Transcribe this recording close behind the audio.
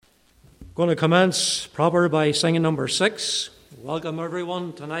Going to commence proper by singing number 6. Welcome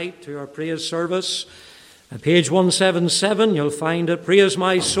everyone tonight to our praise service. At page 177 you'll find it. Praise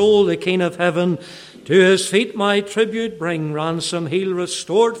my soul, the King of heaven. To his feet my tribute bring. Ransom healed,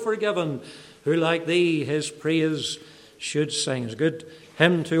 restored, forgiven. Who like thee his praise should sing. It's a good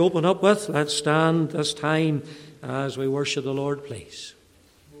hymn to open up with. Let's stand this time as we worship the Lord, please.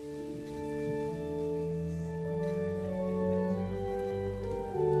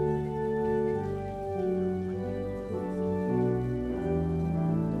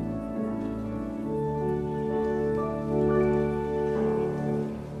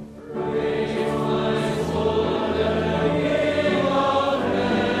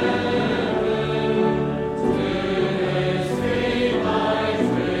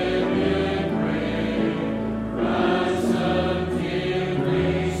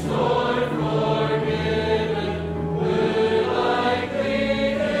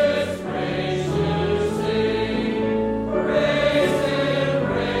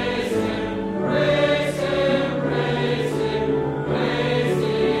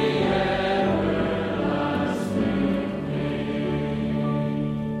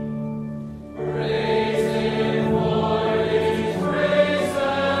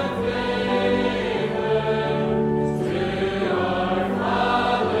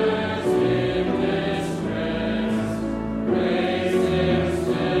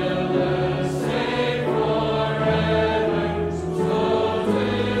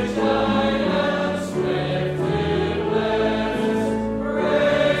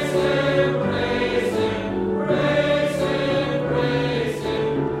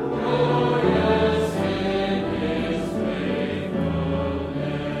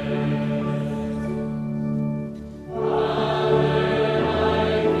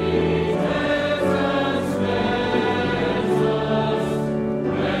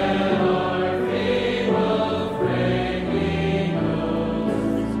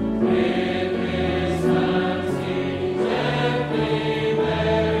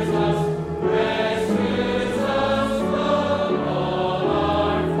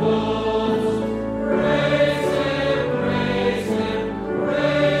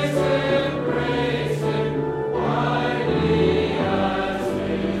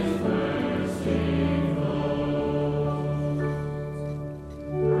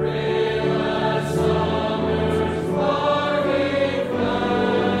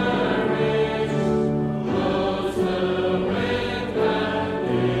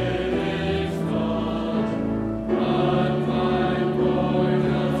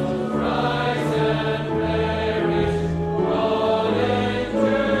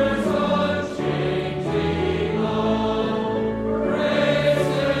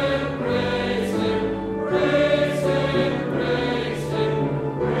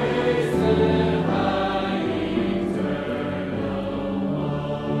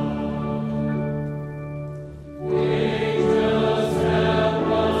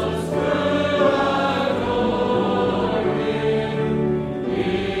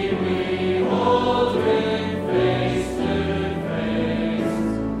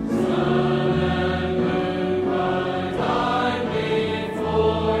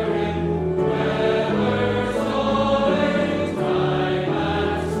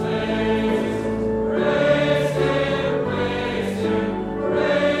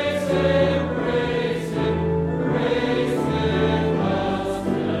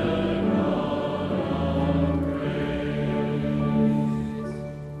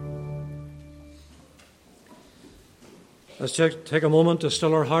 Let's take a moment to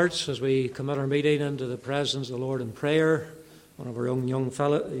still our hearts as we commit our meeting into the presence of the Lord in prayer. One of our young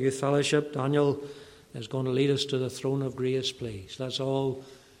youth fellowship, Daniel, is going to lead us to the throne of grace, please. Let's all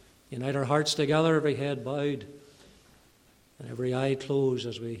unite our hearts together, every head bowed and every eye closed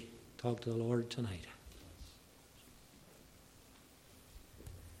as we talk to the Lord tonight.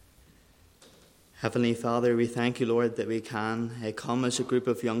 Heavenly Father, we thank you, Lord, that we can come as a group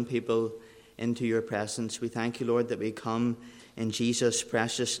of young people into your presence. We thank you, Lord, that we come in Jesus'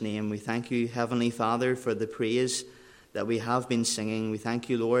 precious name. We thank you, Heavenly Father, for the praise that we have been singing. We thank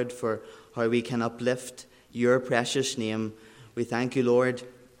you, Lord, for how we can uplift your precious name. We thank you, Lord,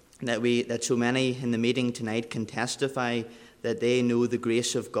 that so many in the meeting tonight can testify that they know the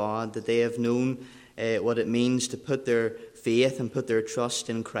grace of God, that they have known what it means to put their faith and put their trust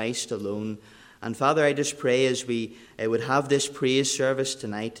in Christ alone. And Father, I just pray as we would have this praise service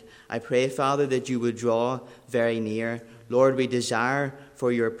tonight, I pray, Father, that you would draw very near. Lord, we desire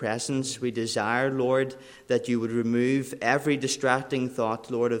for your presence. We desire, Lord, that you would remove every distracting thought,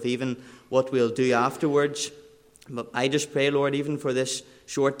 Lord, of even what we'll do afterwards. But I just pray, Lord, even for this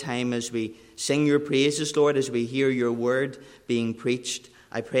short time as we sing your praises, Lord, as we hear your word being preached.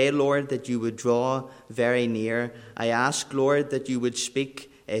 I pray, Lord, that you would draw very near. I ask, Lord, that you would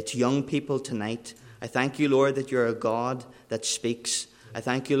speak to young people tonight. I thank you, Lord, that you're a God that speaks. I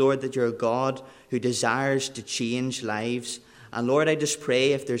thank you, Lord, that you're a God who desires to change lives. And Lord, I just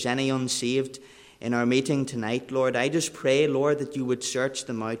pray if there's any unsaved in our meeting tonight, Lord, I just pray, Lord, that you would search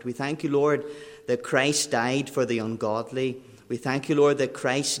them out. We thank you, Lord, that Christ died for the ungodly. We thank you, Lord, that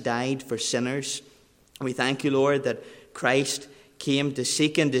Christ died for sinners. We thank you, Lord, that Christ came to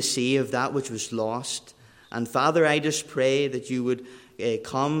seek and to save that which was lost. And Father, I just pray that you would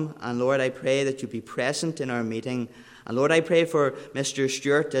come, and Lord, I pray that you be present in our meeting. And Lord, I pray for Mr.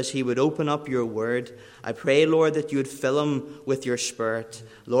 Stewart as he would open up your word. I pray, Lord, that you would fill him with your Spirit.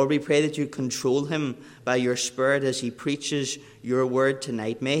 Lord, we pray that you control him by your Spirit as he preaches your word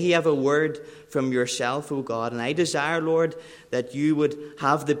tonight. May he have a word from yourself, O God. And I desire, Lord, that you would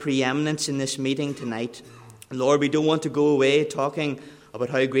have the preeminence in this meeting tonight. Lord, we don't want to go away talking about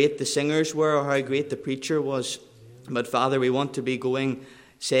how great the singers were or how great the preacher was. But Father, we want to be going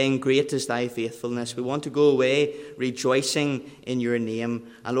saying, great is thy faithfulness. We want to go away rejoicing in your name.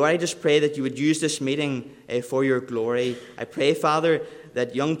 And Lord, I just pray that you would use this meeting for your glory. I pray, Father,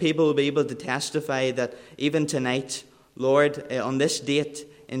 that young people will be able to testify that even tonight, Lord, on this date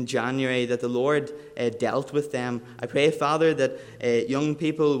in January, that the Lord dealt with them. I pray, Father, that young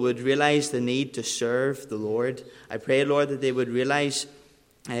people would realize the need to serve the Lord. I pray, Lord, that they would realize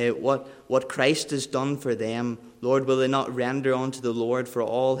what Christ has done for them. Lord, will they not render unto the Lord for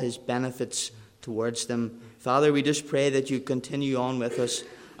all his benefits towards them? Father, we just pray that you continue on with us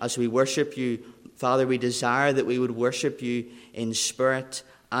as we worship you. Father, we desire that we would worship you in spirit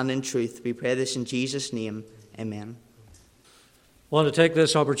and in truth. We pray this in Jesus' name. Amen. I want to take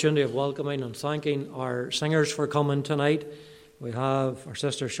this opportunity of welcoming and thanking our singers for coming tonight. We have our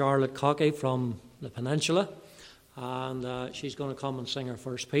sister Charlotte Cockey from the Peninsula, and she's going to come and sing her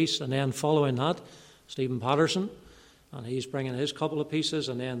first piece. And then following that, Stephen Patterson, and he's bringing his couple of pieces,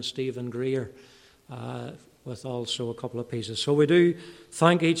 and then Stephen Greer with also a couple of pieces. So we do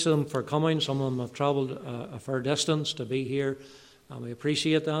thank each of them for coming. Some of them have travelled a fair distance to be here, and we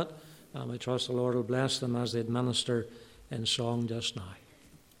appreciate that, and we trust the Lord will bless them as they minister in song just now.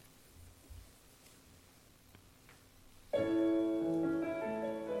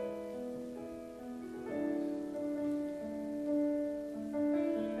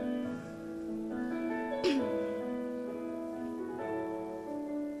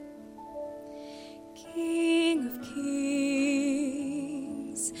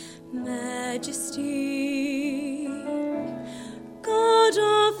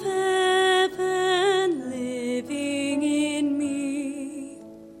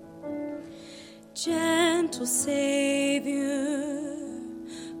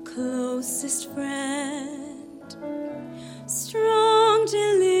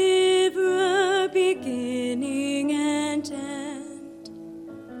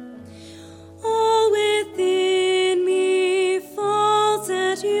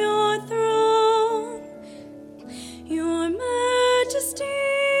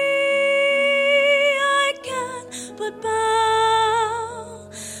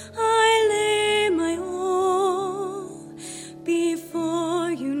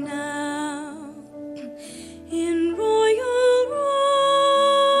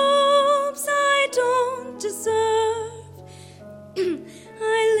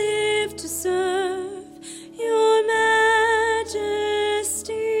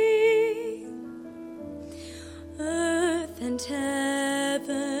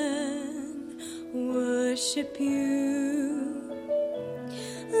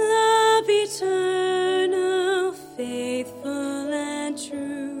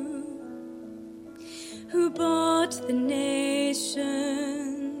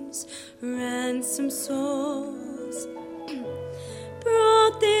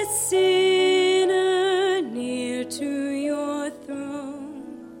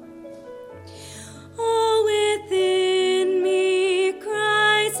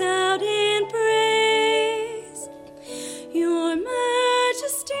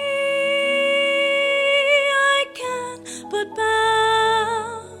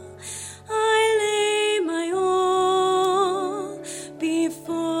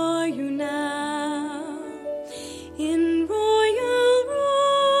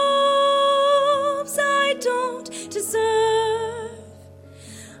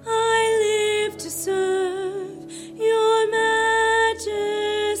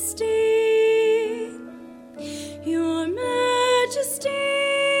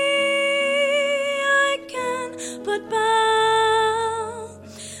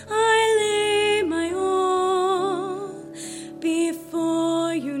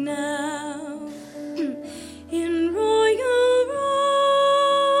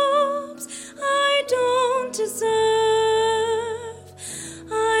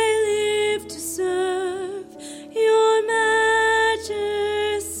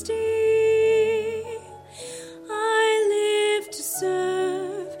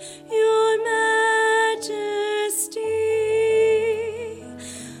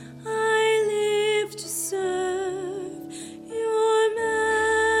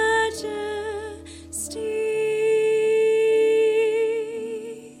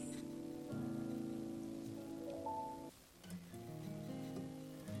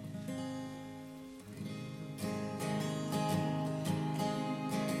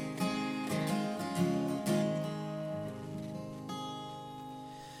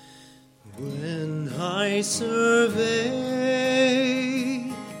 I survey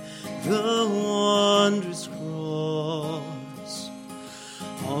the wondrous cross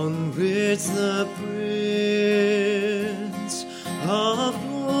on which the Prince of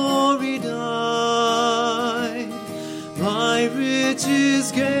Glory died, my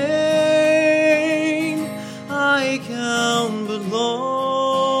riches gain I count but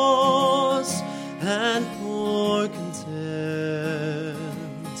loss, and pour content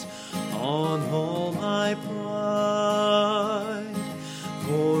on all my pride.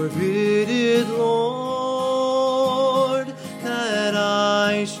 Forbid it, Lord, that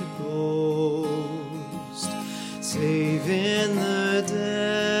I should boast, save in the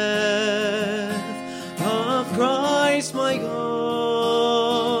death of Christ my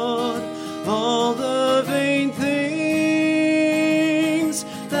God. All the vain things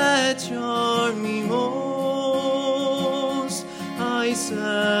that charm me most, I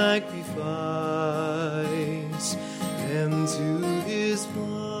sacrifice them to his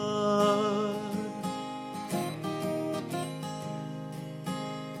blood.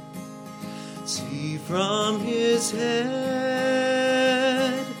 See from his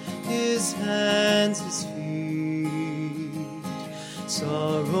head, his hands, his feet,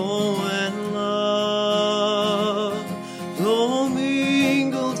 sorrow and love flow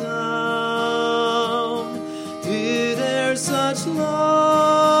mingled down. Did e'er such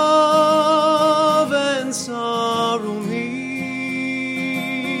love and sorrow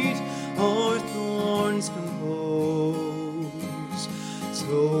meet, or thorns compose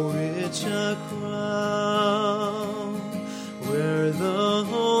so rich a crown, where the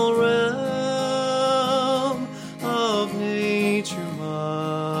whole realm of nature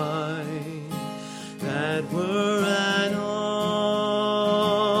mine, that were an offering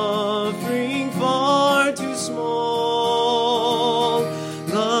far too small,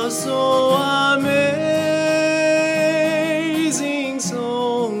 love so amazing,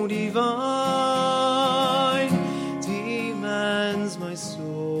 so divine, demands my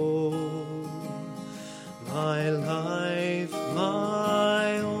soul, my life,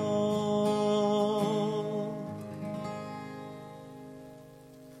 my all.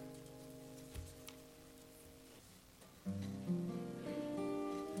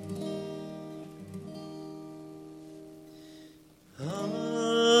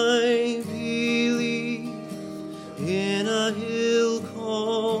 I believe in a hill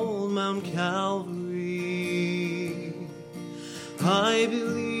called Mount Calvary. I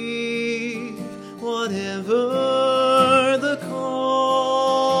believe whatever the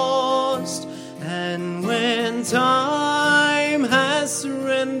cost, and when time has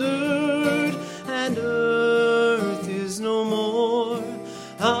surrendered and earth is no more,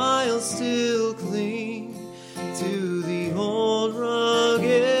 I'll still cling to the old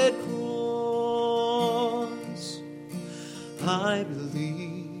rugged cross. I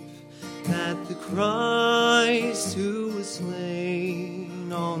believe that the Christ who was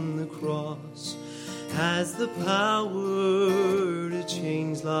slain on the cross has the power to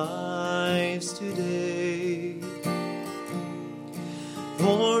change lives today.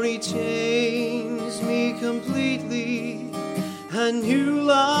 For he changed me completely, a new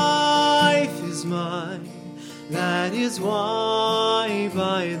life is mine. That is why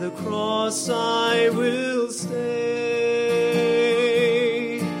by the cross I will stay.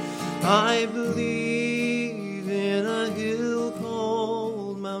 I believe in a hill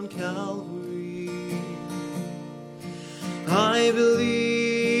called Mount Calvary. I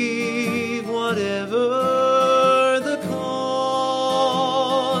believe whatever the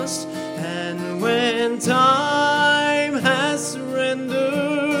cost, and when time has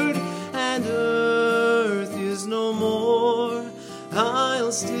surrendered and earth is no more,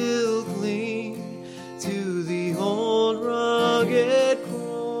 I'll still cling to the old rugged cross.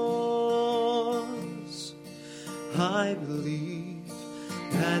 I believe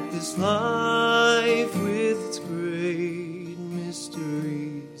that this life with its great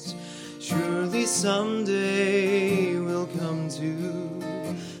mysteries surely someday will come to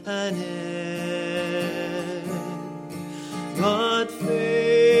an end. But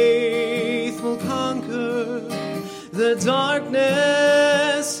faith will conquer the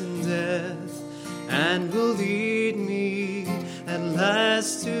darkness and death, and will lead me at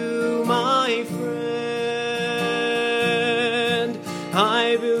last to my friend.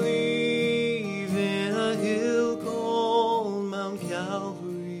 I believe in a hill called Mount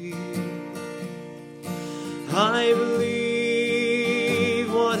Calvary. I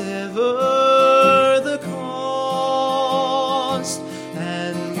believe whatever the cost,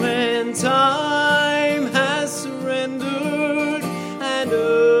 and when time has surrendered and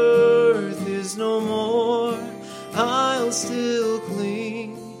earth is no more,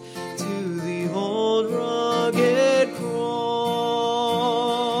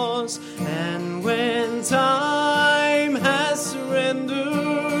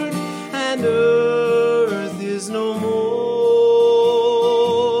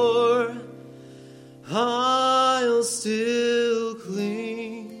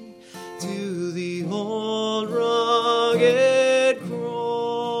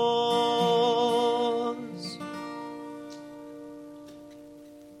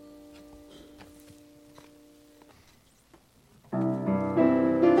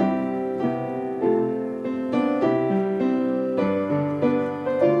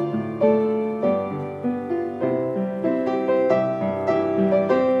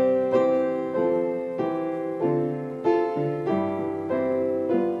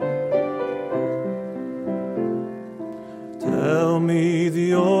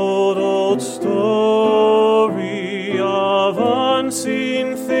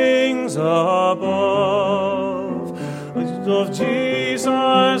 things above, of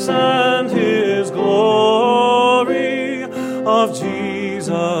Jesus and his glory, of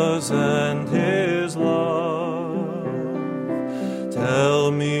Jesus and his love.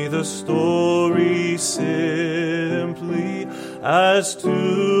 Tell me the story simply as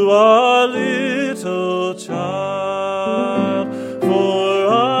to a little child, for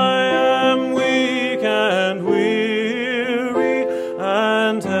I am weak and weary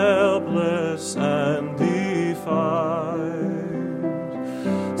and helpless and defied.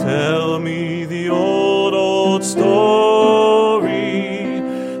 Tell me the old story.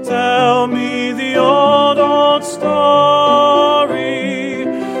 Tell me the old story.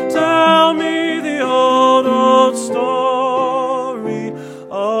 Tell me the old story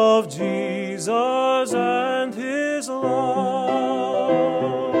of Jesus and his love.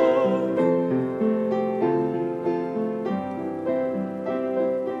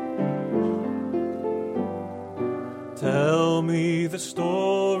 Tell me the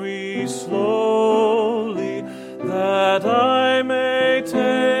story slowly, that I may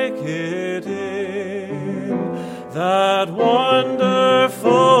take it in, that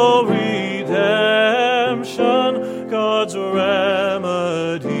wonderful redemption, God's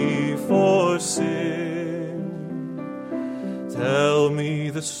remedy for sin. Tell me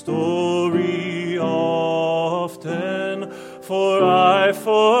the story often, for I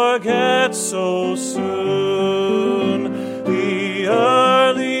forget so soon. The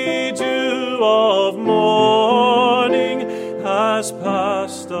early dew of morning has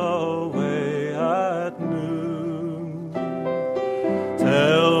passed away at noon.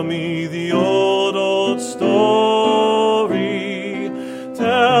 Tell me the old story.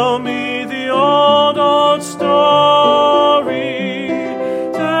 Tell me the old story.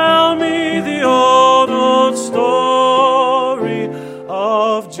 Tell me the old story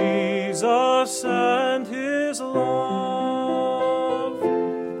of Jesus and his love.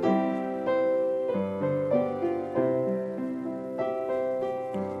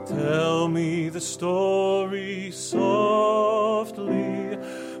 Tell me the story softly,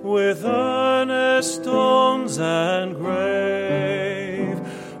 with earnest tones and grave.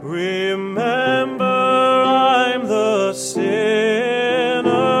 Remember, I'm the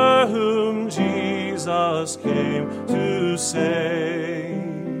sinner whom Jesus came to save.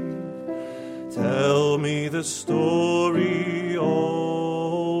 Tell me the story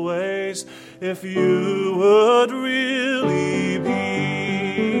always, if you would really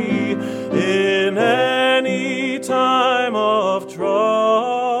be in any time of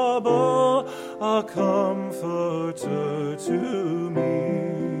trouble a comforter to me.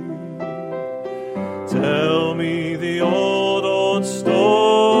 Tell me the old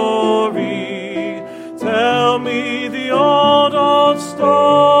story. Tell me the old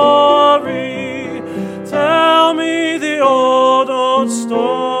story. Tell me the old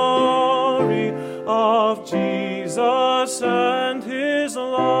story of Jesus and his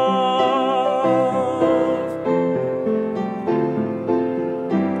love.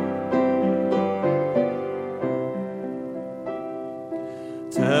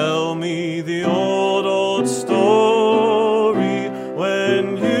 Tell me the old story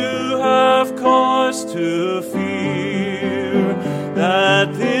when you have cause to fear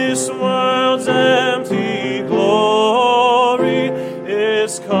that this world's empty glory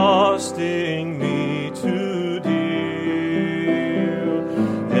is costing me too dear.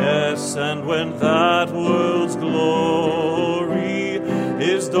 Yes, and when that world's glory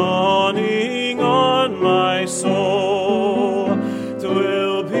is dawning on my soul,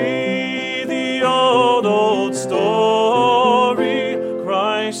 'twill be the old story.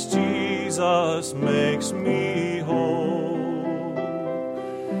 Christ Jesus makes me whole.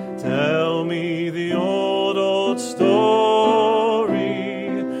 Tell me the old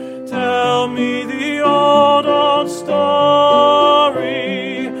story. Tell me the old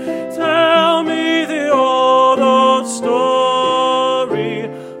story. Tell me the old story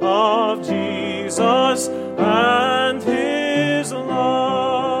of Jesus and his love.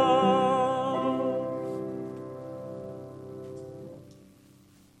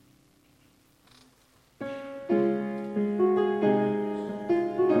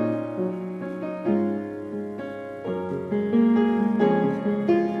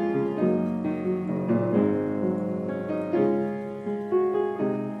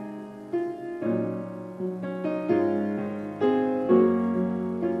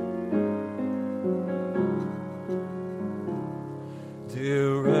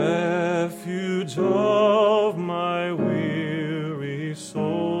 Dear refuge of my weary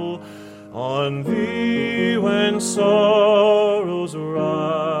soul, on thee when sorrows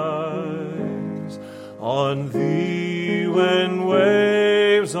rise, on thee when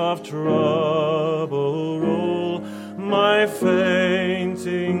waves of trouble roll, my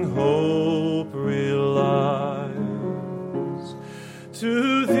fainting hope relies.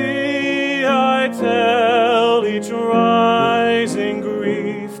 To thee I tell each rising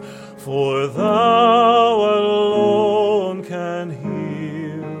grief, for thou alone can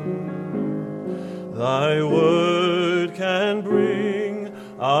heal. Thy word can bring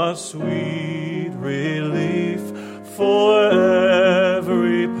a sweet relief for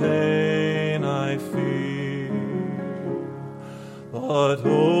every pain I feel. But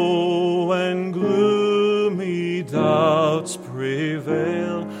oh, when gloomy doubts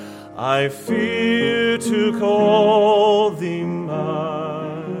prevail, I fear to call thee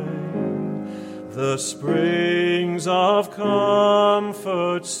mine. The springs of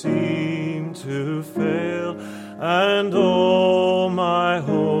comfort seem to fail, and all my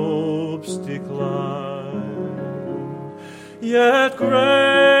hopes decline. Yet,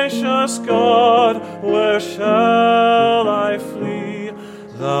 gracious God, where shall I flee?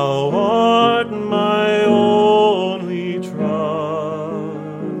 Thou art my only trust,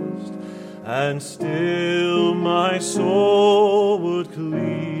 and still my soul would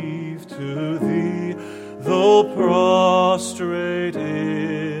cleave to thee, though prostrate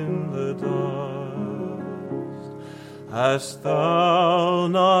in the dust. Hast thou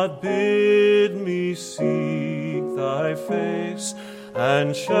not bid me seek thy face,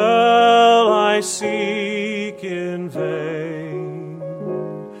 and shall I seek in vain?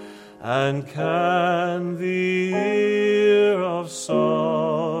 And can the ear of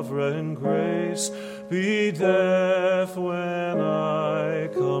sovereign grace be deaf when I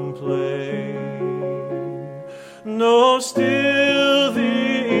complain? No, still the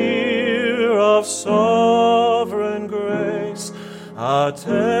ear of sovereign grace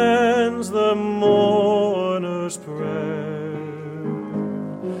attends the mourner's prayer.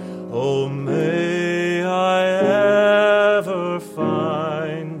 Oh, may I ever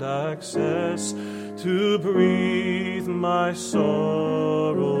find access to breathe my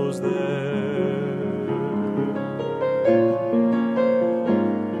sorrows there.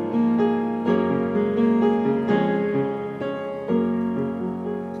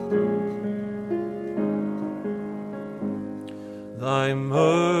 Thy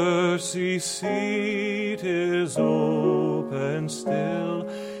mercy seat is open still,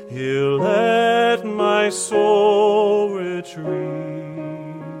 here let my soul retreat.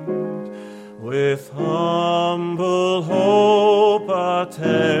 With humble hope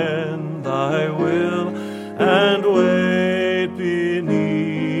attend thy will, and wait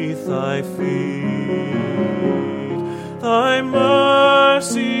beneath thy feet. Thy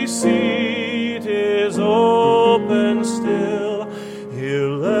mercy seat is open still, here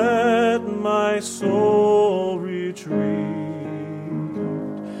let my soul retreat.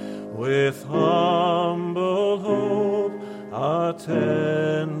 With humble hope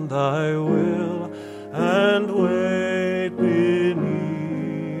attend thy will, and wait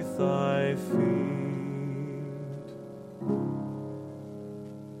beneath thy feet.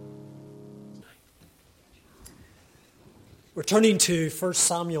 We're turning to 1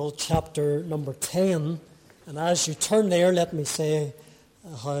 Samuel chapter number 10, and as you turn there, let me say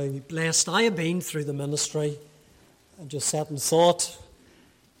how blessed I have been through the ministry. I just sat and thought,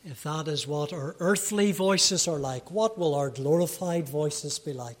 if that is what our earthly voices are like, what will our glorified voices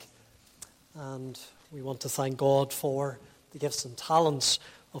be like? And we want to thank God for the gifts and talents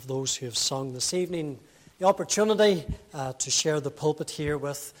of those who have sung this evening. The opportunity to share the pulpit here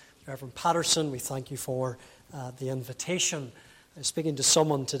with Reverend Patterson. We thank you for the invitation. I was speaking to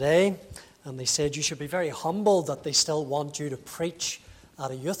someone today, and they said you should be very humble that they still want you to preach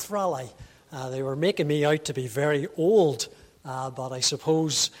at a youth rally. They were making me out to be very old. But I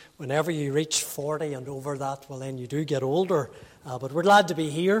suppose whenever you reach 40 and over that, well, then you do get older. But we're glad to be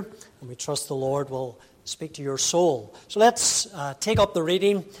here, and we trust the Lord will speak to your soul. So let's take up the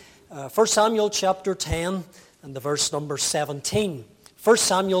reading. 1 Samuel chapter 10 and the verse number 17. 1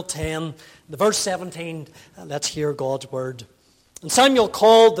 Samuel 10, the verse 17. Let's hear God's word. And Samuel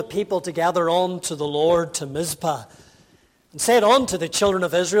called the people together unto the Lord to Mizpah, and said unto the children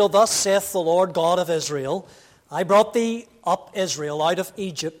of Israel, Thus saith the Lord God of Israel, I brought thee up, Israel, out of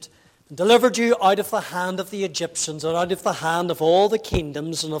Egypt, and delivered you out of the hand of the Egyptians, and out of the hand of all the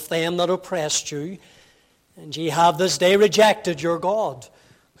kingdoms, and of them that oppressed you. And ye have this day rejected your God,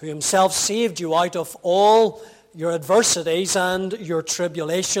 who himself saved you out of all your adversities and your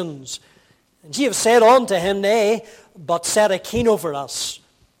tribulations. And ye have said unto him, Nay, but set a king over us.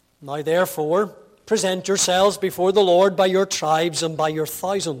 Now therefore, present yourselves before the Lord by your tribes and by your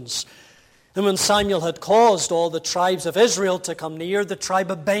thousands. And when Samuel had caused all the tribes of Israel to come near, the tribe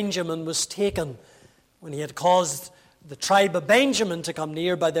of Benjamin was taken. When he had caused the tribe of Benjamin to come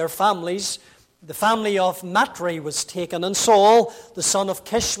near by their families, the family of Matri was taken, and Saul, the son of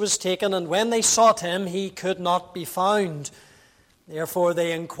Kish, was taken, and when they sought him, he could not be found. Therefore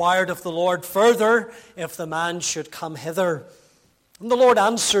they inquired of the Lord further if the man should come hither. And the Lord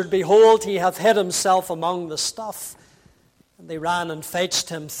answered, Behold, he hath hid himself among the stuff. And they ran and fetched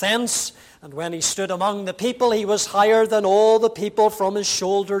him thence, and when he stood among the people, he was higher than all the people from his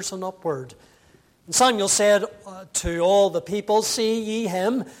shoulders and upward. And Samuel said to all the people, See ye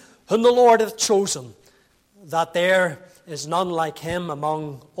him whom the Lord hath chosen, that there is none like him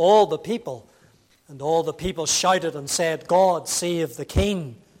among all the people. And all the people shouted and said, God save the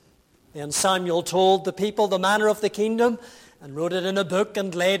king. Then Samuel told the people the manner of the kingdom, and wrote it in a book,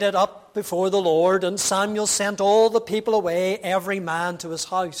 and laid it up before the Lord. And Samuel sent all the people away, every man to his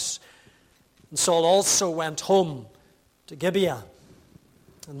house. And Saul also went home to Gibeah.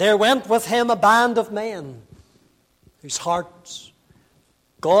 And there went with him a band of men, whose hearts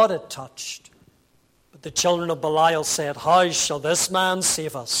God had touched. But the children of Belial said, How shall this man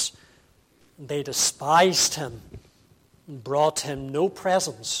save us? And they despised him, and brought him no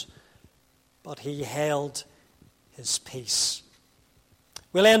presents, but he held his peace.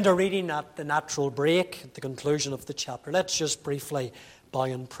 We'll end our reading at the natural break, at the conclusion of the chapter. Let's just briefly bow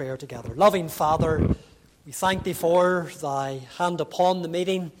in prayer together. Loving Father, we thank thee for thy hand upon the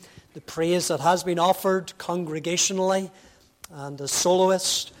meeting, the praise that has been offered congregationally, and as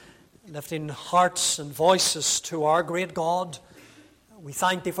soloists, lifting hearts and voices to our great God. We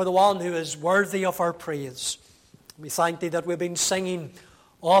thank thee for the one who is worthy of our praise. We thank thee that we've been singing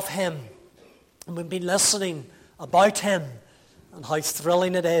of him, and we've been listening about him, and how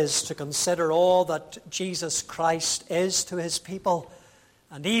thrilling it is to consider all that Jesus Christ is to his people,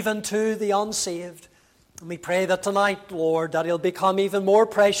 and even to the unsaved. And we pray that tonight, Lord, that he'll become even more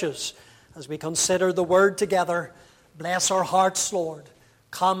precious as we consider the word together. Bless our hearts, Lord.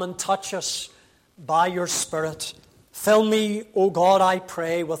 Come and touch us by your Spirit. Fill me, O God, I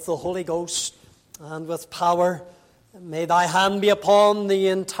pray, with the Holy Ghost and with power. May thy hand be upon the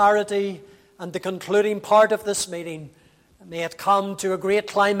entirety and the concluding part of this meeting. May it come to a great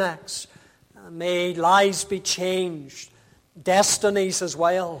climax. May lives be changed, destinies as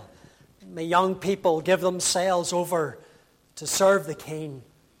well. May young people give themselves over to serve the King.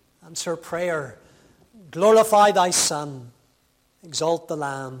 Answer prayer. Glorify thy Son, exalt the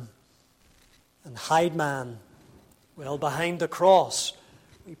Lamb, and hide man well behind the cross.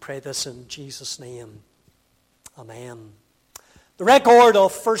 We pray this in Jesus' name. Amen. The record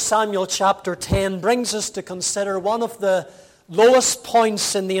of 1 Samuel chapter 10 brings us to consider one of the lowest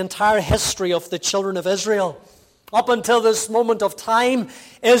points in the entire history of the children of Israel. Up until this moment of time,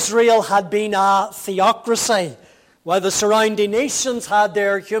 Israel had been a theocracy. While the surrounding nations had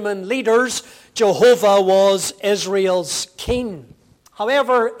their human leaders, Jehovah was Israel's king.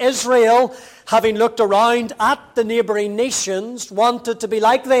 However, Israel, having looked around at the neighboring nations, wanted to be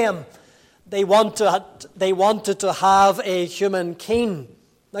like them. They wanted to have a human king.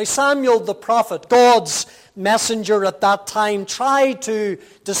 Now Samuel the prophet, God's messenger at that time, tried to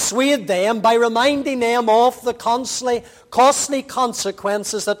dissuade them by reminding them of the costly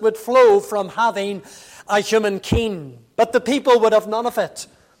consequences that would flow from having a human king. But the people would have none of it.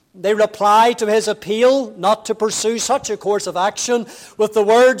 They replied to his appeal not to pursue such a course of action with the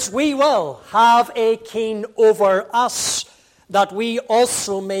words, "We will have a king over us, that we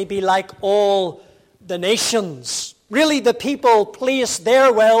also may be like all the nations." Really, the people placed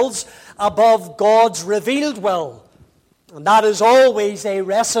their wills above God's revealed will. And that is always a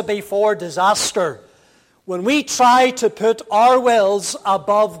recipe for disaster. When we try to put our wills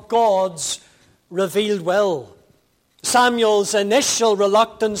above God's revealed will. Samuel's initial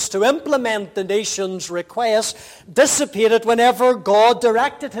reluctance to implement the nation's request dissipated whenever God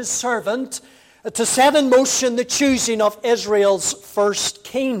directed his servant to set in motion the choosing of Israel's first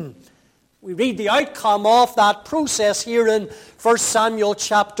king. We read the outcome of that process here in 1 Samuel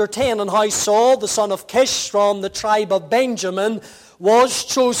chapter 10, and how Saul, the son of Kish from the tribe of Benjamin, was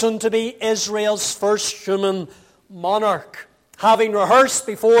chosen to be Israel's first human monarch. Having rehearsed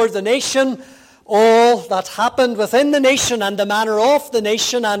before the nation all that happened within the nation and the manner of the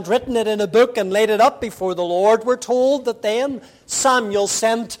nation, and written it in a book and laid it up before the Lord, we're told that then Samuel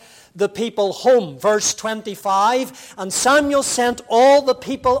sent the people home. Verse 25, and Samuel sent all the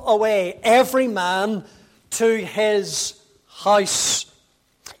people away, every man to his house.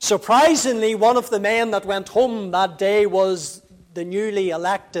 Surprisingly, one of the men that went home that day was the newly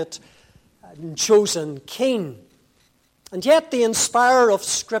elected and chosen king. And yet the inspirer of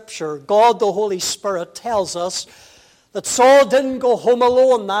Scripture, God the Holy Spirit, tells us that Saul didn't go home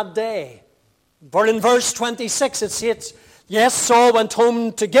alone that day. For in verse 26 it says, yes, Saul went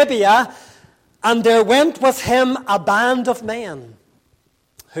home to Gibeah, and there went with him a band of men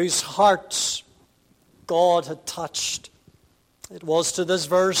whose hearts God had touched. It was to this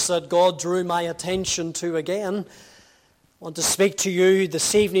verse that God drew my attention to again. I want to speak to you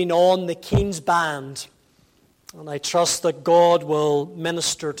this evening on the King's Band. And I trust that God will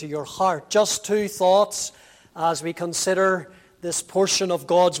minister to your heart. Just two thoughts as we consider this portion of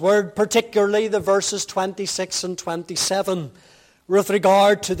God's Word, particularly the verses 26 and 27. With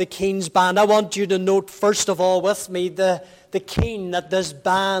regard to the King's Band, I want you to note first of all with me the king that this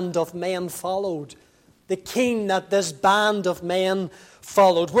band of men followed. The king that this band of men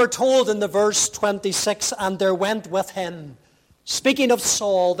followed. We're told in the verse 26, and there went with him. Speaking of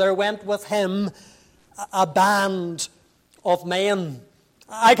Saul, there went with him a band of men.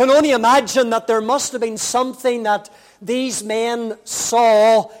 I can only imagine that there must have been something that these men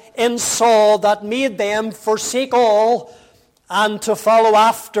saw in Saul that made them forsake all and to follow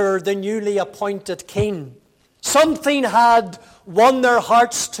after the newly appointed king. Something had won their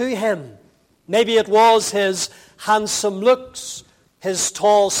hearts to him. Maybe it was his handsome looks, his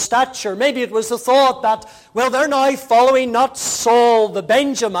tall stature. Maybe it was the thought that, well, they're now following not Saul the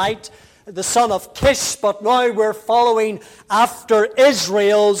Benjamite, the son of Kish, but now we're following after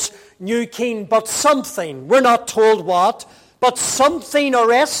Israel's new king. But something, we're not told what, but something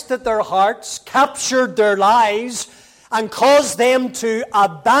arrested their hearts, captured their lives, and caused them to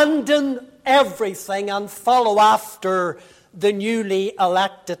abandon everything and follow after the newly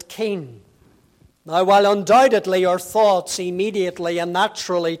elected king. Now, while undoubtedly our thoughts immediately and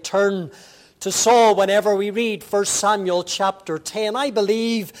naturally turn to Saul whenever we read 1 Samuel chapter 10, I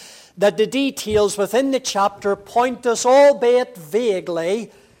believe that the details within the chapter point us, albeit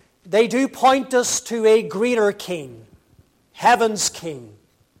vaguely, they do point us to a greater king, heaven's king,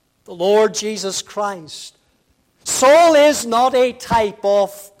 the Lord Jesus Christ. Saul is not a type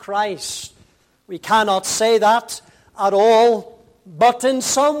of Christ. We cannot say that at all, but in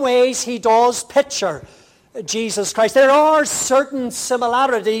some ways he does picture Jesus Christ. There are certain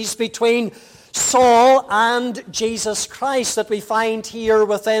similarities between Saul and Jesus Christ that we find here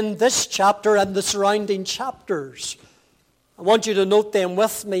within this chapter and the surrounding chapters. I want you to note them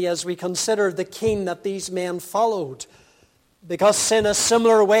with me as we consider the king that these men followed, because in a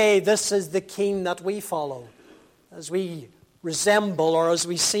similar way, this is the king that we follow, as we resemble or as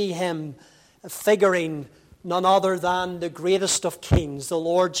we see him figuring none other than the greatest of kings, the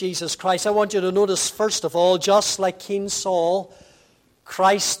Lord Jesus Christ. I want you to notice, first of all, just like King Saul,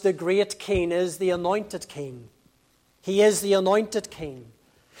 Christ the great king is the anointed king. He is the anointed king.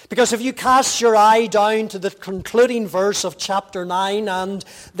 Because if you cast your eye down to the concluding verse of chapter 9 and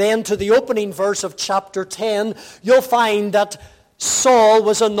then to the opening verse of chapter 10, you'll find that Saul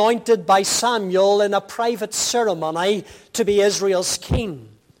was anointed by Samuel in a private ceremony to be Israel's king.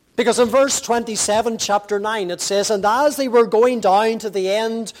 Because in verse 27, chapter 9, it says, and as they were going down to the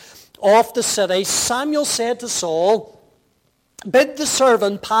end of the city, Samuel said to Saul, bid the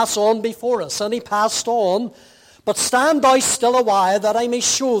servant pass on before us. And he passed on, but stand thou still a while, that I may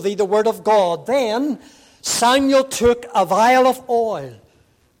show thee the word of God. Then Samuel took a vial of oil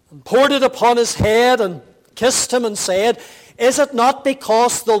and poured it upon his head and kissed him and said, is it not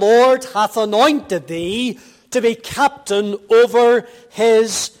because the Lord hath anointed thee to be captain over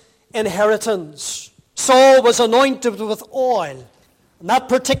his inheritance? Saul was anointed with oil on that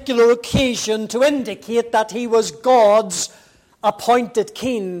particular occasion to indicate that he was God's appointed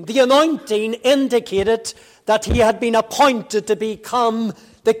king. The anointing indicated that he had been appointed to become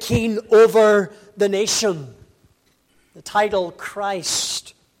the king over the nation. The title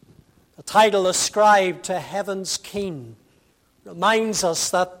Christ, the title ascribed to heaven's king, reminds us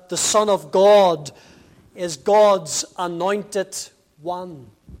that the Son of God is God's anointed one.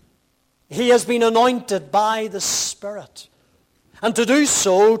 He has been anointed by the Spirit, and to do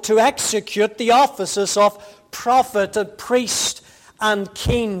so, to execute the offices of prophet and priest and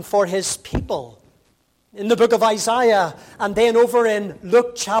king for his people. In the book of Isaiah, and then over in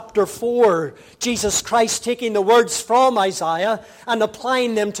Luke chapter 4, Jesus Christ taking the words from Isaiah and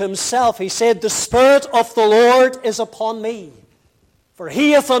applying them to himself, he said, the Spirit of the Lord is upon me, for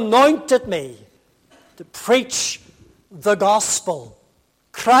he hath anointed me to preach the gospel.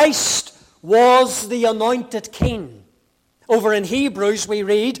 Christ was the anointed king. Over in Hebrews we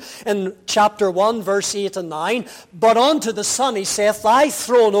read in chapter 1, verse 8 and 9, but unto the Son he saith, thy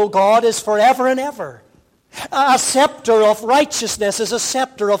throne, O God, is forever and ever. A scepter of righteousness is a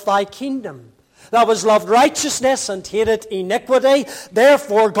scepter of thy kingdom. Thou hast loved righteousness and hated iniquity.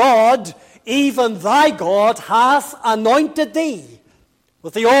 Therefore God, even thy God, hath anointed thee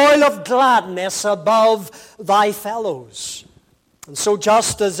with the oil of gladness above thy fellows. And so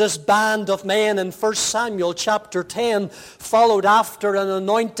just as this band of men in 1 Samuel chapter 10 followed after an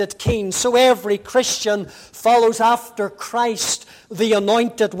anointed king, so every Christian follows after Christ, the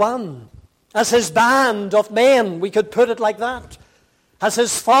anointed one. As his band of men, we could put it like that. As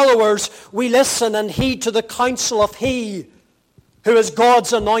his followers, we listen and heed to the counsel of he who is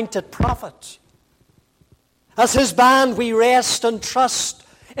God's anointed prophet. As his band, we rest and trust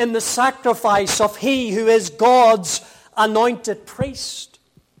in the sacrifice of he who is God's anointed priest.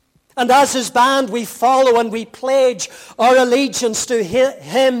 And as his band, we follow and we pledge our allegiance to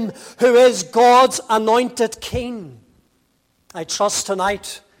him who is God's anointed king. I trust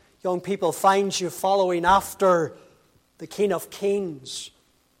tonight, young people, finds you following after the King of Kings.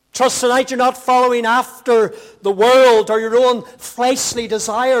 Trust tonight you're not following after the world or your own fleshly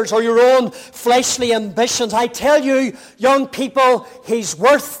desires or your own fleshly ambitions. I tell you, young people, he's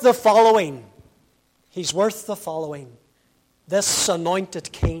worth the following. He's worth the following. This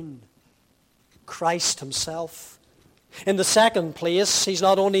anointed King, Christ himself. In the second place, he's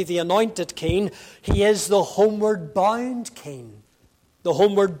not only the anointed King, he is the homeward bound King. The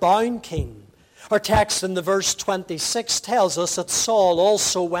homeward bound King. Our text in the verse 26 tells us that Saul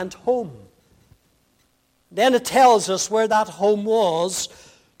also went home. Then it tells us where that home was,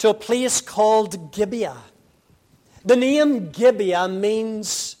 to a place called Gibeah. The name Gibeah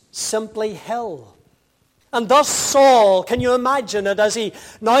means simply hill. And thus Saul, can you imagine it, as he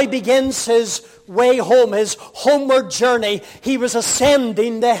now begins his way home, his homeward journey, he was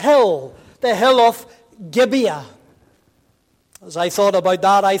ascending the hill of Gibeah. As I thought about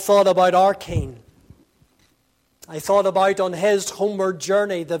that, I thought about our King. I thought about on his homeward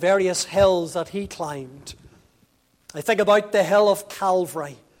journey the various hills that he climbed. I think about the hill of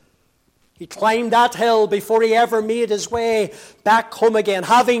Calvary. He climbed that hill before he ever made his way back home again,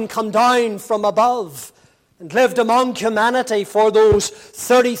 having come down from above and lived among humanity for those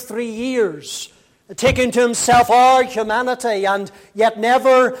 33 years, taking to himself our humanity and yet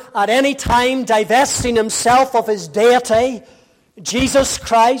never at any time divesting himself of his deity. Jesus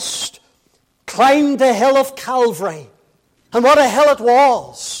Christ climbed the hill of Calvary. And what a hill it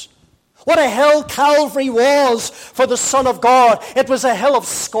was. What a hill Calvary was for the Son of God. It was a hill of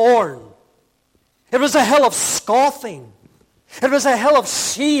scorn. It was a hill of scoffing. It was a hill of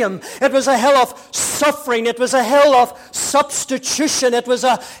shame. It was a hill of suffering. It was a hill of substitution. It was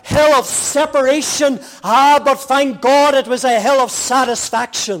a hill of separation. But thank God it was a hill of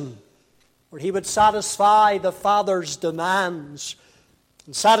satisfaction, where he would satisfy the Father's demands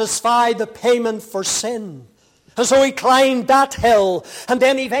and satisfy the payment for sin. And so he climbed that hill, and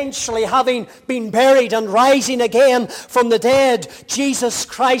then eventually, having been buried and rising again from the dead, Jesus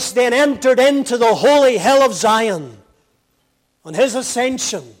Christ then entered into the holy hill of Zion. On his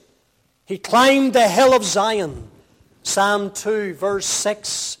ascension, he climbed the hill of Zion. Psalm 2, verse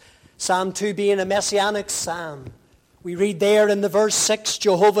 6, Psalm 2 being a messianic psalm. We read there in the verse 6,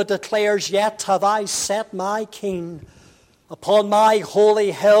 Jehovah declares, "Yet have I set my King upon my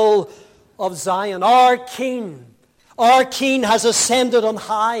holy hill of Zion." Our King has ascended on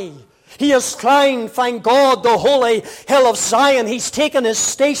high. He has climbed, thank God, the holy hill of Zion. He's taken his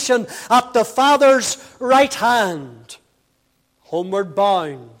station at the Father's right hand. Homeward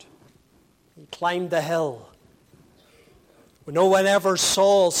bound, he climbed the hill. We know whenever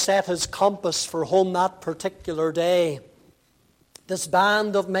Saul set his compass for home that particular day, this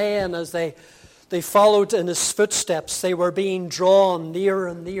band of men, as they followed in his footsteps, they were being drawn nearer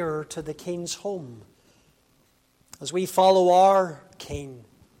and nearer to the King's home. As we follow our King,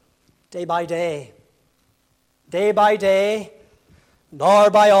 day by day, and hour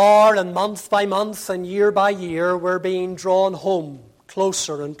by hour, and month by month, and year by year, we're being drawn home,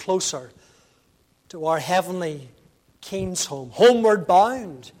 closer and closer to our heavenly King's home, homeward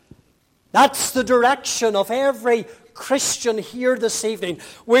bound. That's the direction of every Christian here this evening.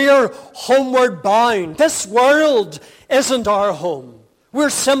 We're homeward bound. This world isn't our home. We're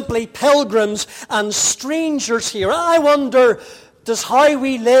simply pilgrims and strangers here. I wonder, does how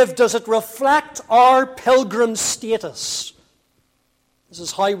we live, does it reflect our pilgrim status? This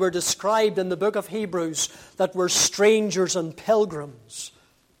is how we're described in the book of Hebrews, that we're strangers and pilgrims.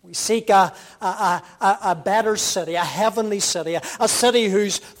 We seek a better city, a heavenly city, a city who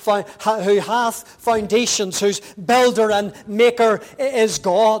hath foundations, whose builder and maker is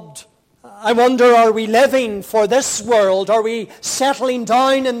God. I wonder, are we living for this world? Are we settling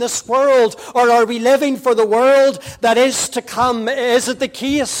down in this world? Or are we living for the world that is to come? Is it the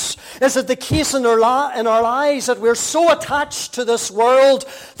case? Is it the case in our lives that we're so attached to this world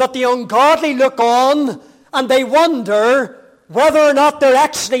that the ungodly look on and they wonder whether or not there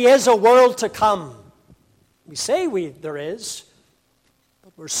actually is a world to come? We say there is,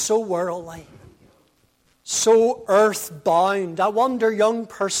 but we're so worldly, so earthbound. I wonder, young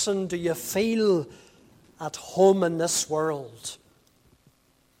person, do you feel at home in this world?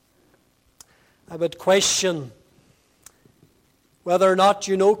 I would question whether or not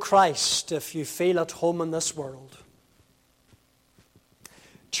you know Christ if you feel at home in this world.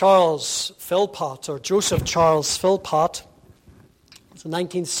 Charles Philpott, or Joseph Charles Philpott, was a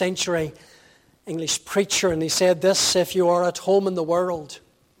 19th century English preacher, and he said this: if you are at home in the world,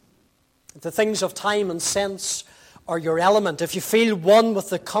 if the things of time and sense are your element, if you feel one with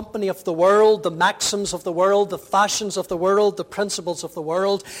the company of the world, the maxims of the world, the fashions of the world, the principles of the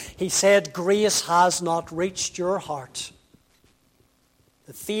world, he said, grace has not reached your heart.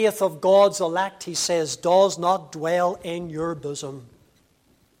 The faith of God's elect, he says, does not dwell in your bosom.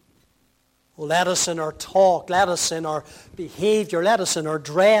 Well, let us in our talk, let us in our behavior, let us in our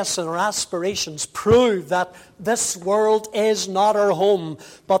dress and our aspirations prove that this world is not our home,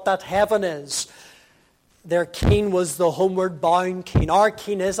 but that heaven is. Their king was the homeward bound king. Our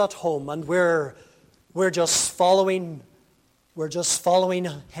king is at home, and we're just following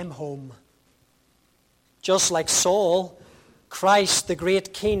him home. Just like Saul, Christ, the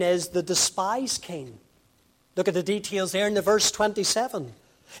great king, is the despised king. Look at the details there in the verse 27.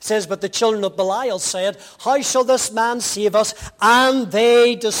 It says, but the children of Belial said, how shall this man save us? And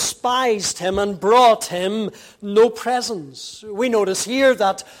they despised him and brought him no presents. We notice here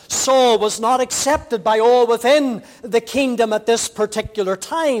that Saul was not accepted by all within the kingdom at this particular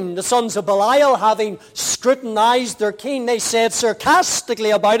time. The sons of Belial, having scrutinized their king, they said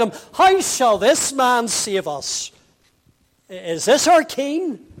sarcastically about him, how shall this man save us? Is this our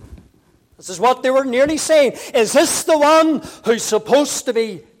king? This is what they were nearly saying. Is this the one who's supposed to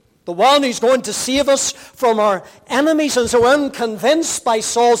be the one who's going to save us from our enemies? And so unconvinced by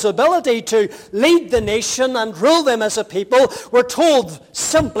Saul's ability to lead the nation and rule them as a people, we're told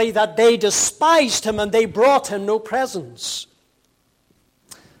simply that they despised him and they brought him no presents.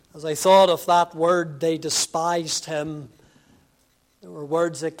 As I thought of that word, they despised him, there were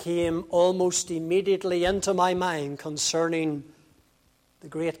words that came almost immediately into my mind concerning the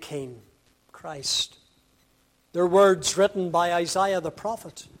great King, Christ. They're words written by Isaiah the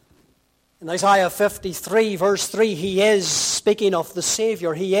prophet. In Isaiah 53, verse 3, he is, speaking of the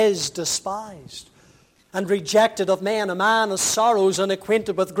Savior, he is despised and rejected of men, a man of sorrows and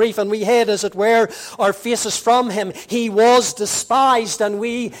acquainted with grief, and we hid, as it were, our faces from him. He was despised, and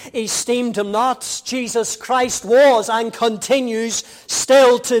we esteemed him not. Jesus Christ was and continues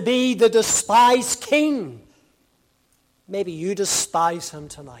still to be the despised King. Maybe you despise him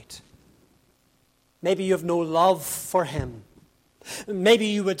tonight. Maybe you have no love for him. Maybe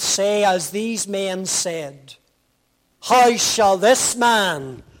you would say, as these men said, how shall this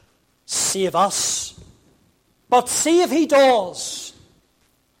man save us? But see if he does.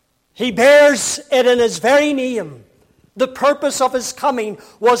 He bears it in his very name. The purpose of his coming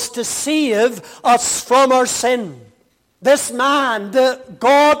was to save us from our sin. This man, the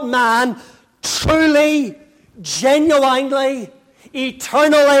God-man, truly, genuinely,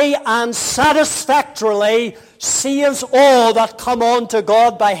 eternally and satisfactorily saves all that come unto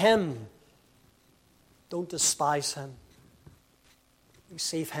God by him. Don't despise him.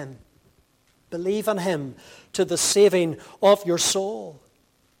 Receive him. Believe in him to the saving of your soul.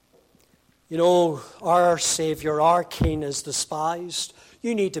 You know, our Savior, our King is despised.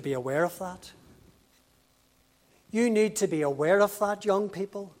 You need to be aware of that. You need to be aware of that, young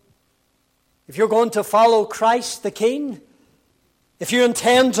people. If you're going to follow Christ the King, if you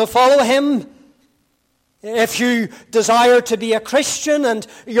intend to follow him, if you desire to be a Christian and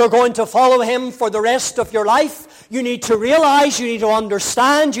you're going to follow him for the rest of your life, you need to realize, you need to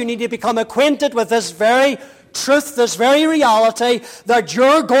understand, you need to become acquainted with this very truth, this very reality, that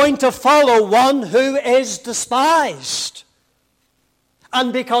you're going to follow one who is despised.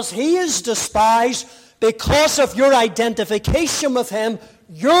 And because he is despised, because of your identification with him,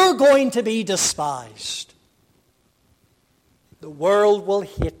 you're going to be despised. The world will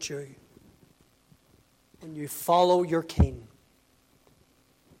hate you when you follow your King.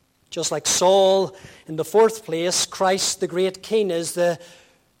 Just like Saul, in the fourth place, Christ the great King is the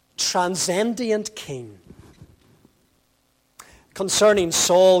transcendent King. Concerning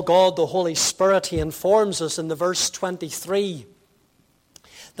Saul, God the Holy Spirit, he informs us in the verse 23.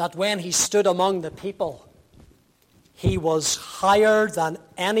 that when he stood among the people, he was higher than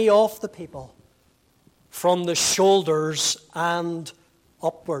any of the people from the shoulders and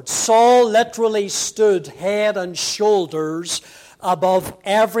upwards. Saul literally stood head and shoulders above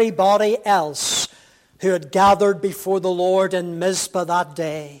everybody else who had gathered before the Lord in Mizpah that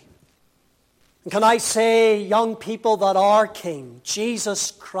day. And can I say, young people, that our King,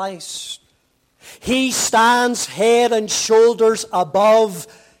 Jesus Christ, he stands head and shoulders above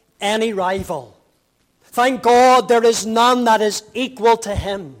any rival. Thank God there is none that is equal to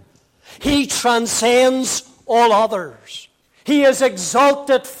him. He transcends all others. He is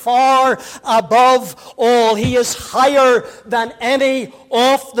exalted far above all. He is higher than any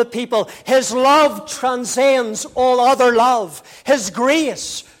of the people. His love transcends all other love. His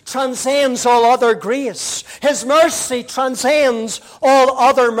grace transcends all other grace. His mercy transcends all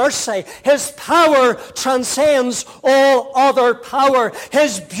other mercy. His power transcends all other power.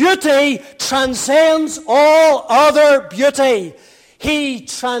 His beauty transcends all other beauty. He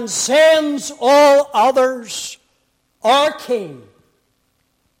transcends all others. Our King,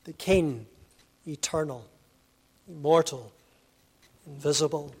 the King, eternal, immortal,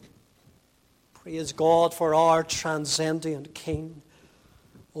 invisible. Praise God for our transcendent King.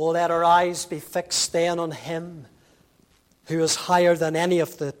 Oh, let our eyes be fixed then on him who is higher than any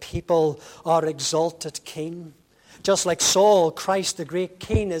of the people, our exalted King. Just like Saul, Christ the great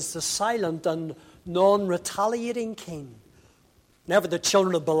King is the silent and non-retaliating King. Never the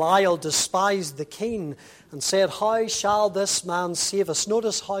children of Belial despised the King and said, "How shall this man save us?"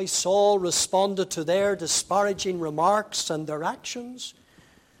 Notice how Saul responded to their disparaging remarks and their actions.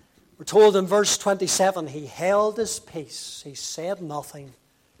 We're told in verse 27, he held his peace. He said nothing.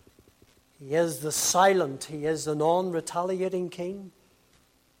 He is the silent, he is the non-retaliating King.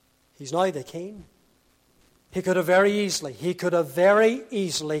 He's now the King. He could have very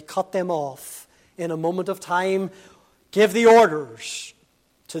easily cut them off in a moment of time, give the orders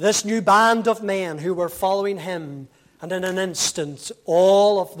to this new band of men who were following him, and in an instant,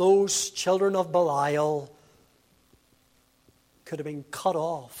 all of those children of Belial could have been cut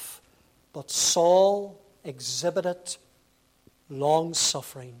off. But Saul exhibited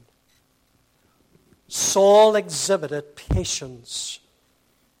long-suffering. Saul exhibited patience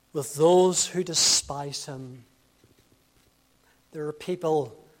with those who despise him. There are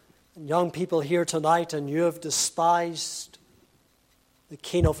people, and young people here tonight, and you have despised the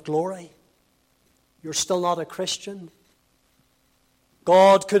King of glory. You're still not a Christian.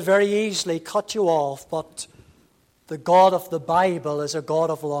 God could very easily cut you off, but the God of the Bible is a God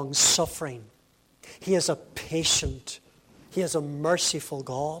of long-suffering. He is a patient, he is a merciful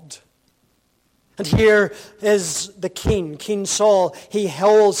God. And here is the King, King Saul. He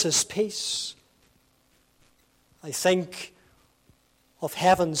holds his peace. I think of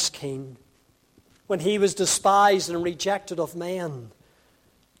heaven's King, when he was despised and rejected of men.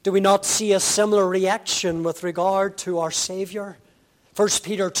 Do we not see a similar reaction with regard to our Savior? 1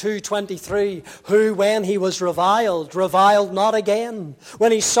 Peter 2:23, who when he was reviled not again.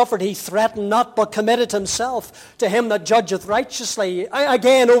 When he suffered, he threatened not, but committed himself to him that judgeth righteously.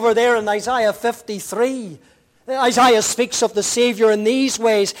 Again, over there in Isaiah 53, Isaiah speaks of the Savior in these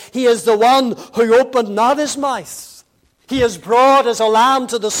ways. He is the one who opened not his mouth. He is brought as a lamb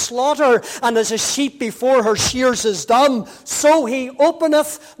to the slaughter, and as a sheep before her shears is dumb, so he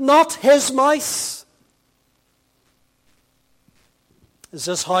openeth not his mouth. Is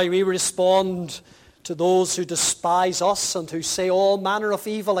this how we respond to those who despise us and who say all manner of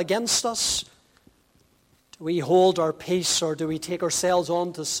evil against us? Do we hold our peace, or do we take ourselves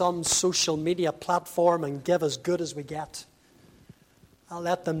onto some social media platform and give as good as we get? I'll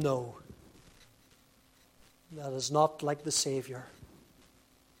let them know that is not like the Savior.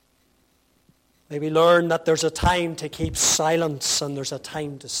 May we learn that there's a time to keep silence and there's a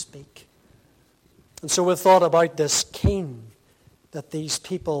time to speak. And so we've thought about this King that these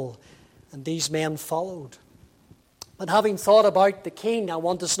people and these men followed. And having thought about the King, I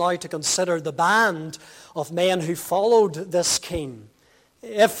want us now to consider the band of men who followed this King.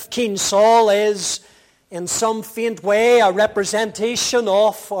 If King Saul is in some faint way a representation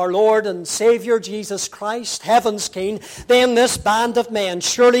of our Lord and Savior Jesus Christ, heaven's King, then this band of men,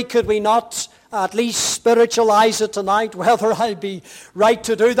 surely could we not at least spiritualize it tonight, whether I be right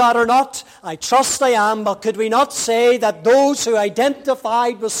to do that or not? I trust I am, but could we not say that those who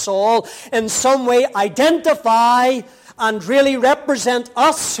identified with Saul in some way identify and really represent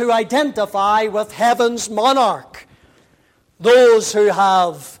us who identify with heaven's monarch? Those who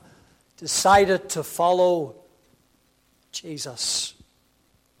have decided to follow Jesus,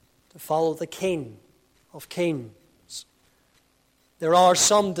 to follow the King of Kings. There are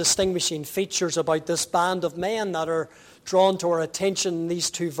some distinguishing features about this band of men that are drawn to our attention in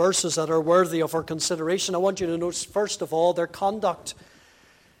these two verses that are worthy of our consideration. I want you to notice, first of all, their conduct.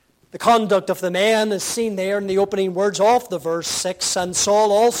 The conduct of the men is seen there in the opening words of the verse 6. And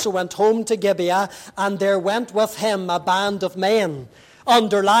Saul also went home to Gibeah, and there went with him a band of men.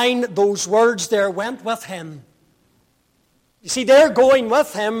 Underline those words, there went with him. You see, their going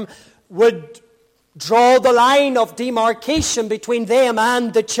with him would draw the line of demarcation between them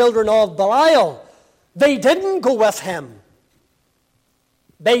and the children of Belial. They didn't go with him.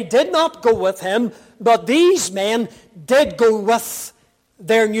 They did not go with him, but these men did go with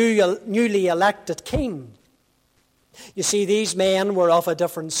their newly elected king. You see, these men were of a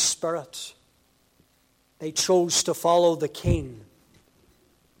different spirit. They chose to follow the king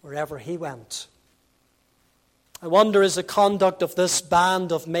wherever he went. I wonder, is the conduct of this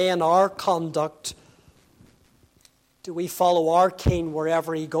band of men our conduct? Do we follow our king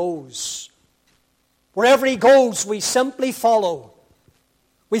wherever he goes? Wherever he goes, we simply follow.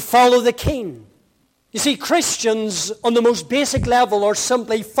 We follow the king. You see, Christians on the most basic level are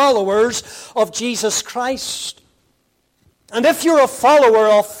simply followers of Jesus Christ. And if you're a follower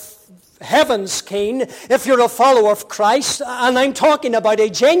of heaven's king, if you're a follower of Christ, and I'm talking about a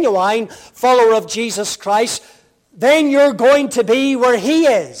genuine follower of Jesus Christ, then you're going to be where he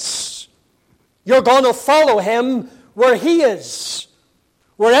is. You're going to follow him where he is.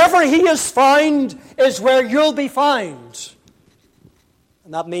 Wherever he is found is where you'll be found.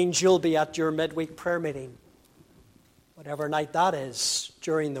 And that means you'll be at your midweek prayer meeting, whatever night that is,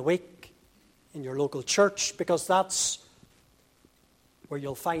 during the week in your local church, because that's where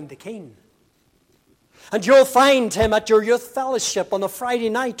you'll find the king. And you'll find him at your youth fellowship on a Friday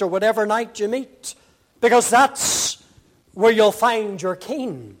night or whatever night you meet, because that's where you'll find your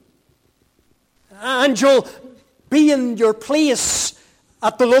king. And you'll be in your place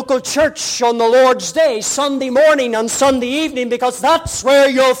at the local church on the Lord's Day, Sunday morning and Sunday evening, because that's where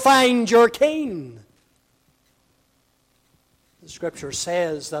you'll find your king. The Scripture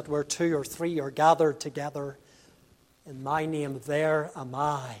says that where 2 or 3 are gathered together in my name, there am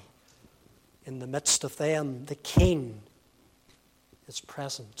I. In the midst of them, the king is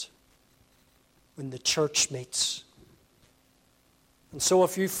present when the church meets. And so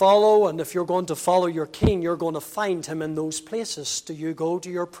if you follow, and if you're going to follow your king, you're going to find him in those places. Do you go to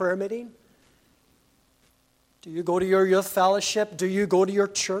your prayer meeting? Do you go to your youth fellowship? Do you go to your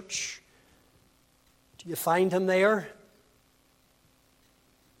church? Do you find him there?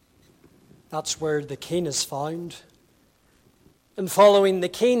 That's where the king is found. And following the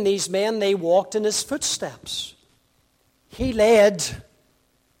king, these men, they walked in his footsteps. He led,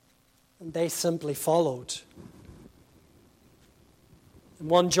 and they simply followed. In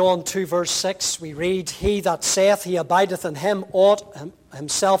 1 John 2 verse 6 we read, He that saith he abideth in him ought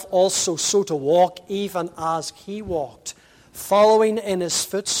himself also so to walk, even as he walked. Following in his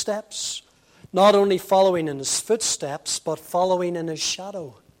footsteps. Not only following in his footsteps, but following in his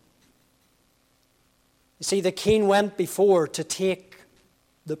shadow. You see, the king went before to take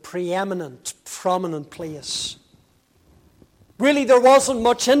the preeminent, prominent place. Really, there wasn't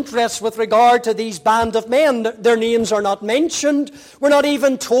much interest with regard to these band of men. Their names are not mentioned. We're not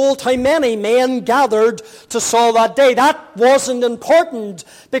even told how many men gathered to Saul that day. That wasn't important,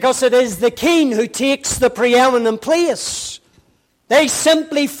 because it is the king who takes the preeminent place. They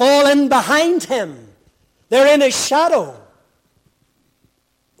simply fall in behind him. They're in his shadow.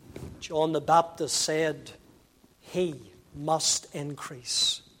 John the Baptist said, He must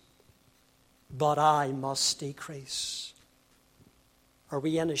increase, but I must decrease. Are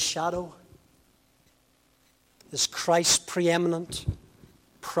we in his shadow? Is Christ preeminent,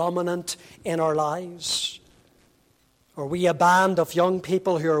 prominent in our lives? Are we a band of young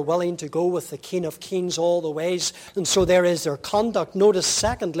people who are willing to go with the King of Kings all the ways? And so there is their conduct. Notice,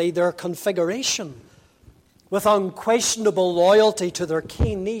 secondly, their configuration. With unquestionable loyalty to their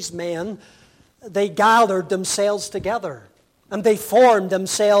king, these men, they gathered themselves together and they formed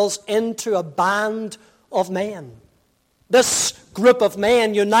themselves into a band of men. This group of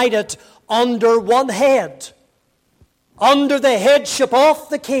men united under one head. Under the headship of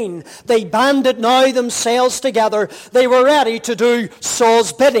the king, they banded now themselves together. They were ready to do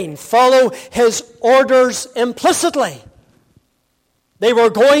Saul's bidding, follow his orders implicitly. They were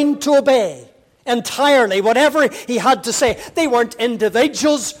going to obey entirely whatever he had to say. They weren't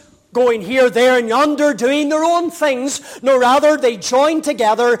individuals going here, there, and yonder, doing their own things. No, rather, they joined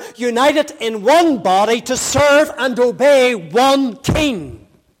together, united in one body to serve and obey one king.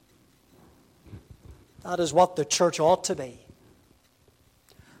 That is what the church ought to be.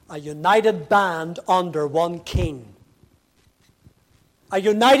 A united band under one king. a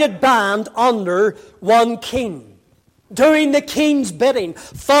united band under one king, doing the king's bidding,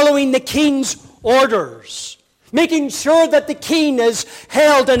 following the king's orders, making sure that the king is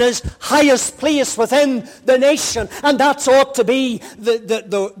held in his highest place within the nation. And that ought to be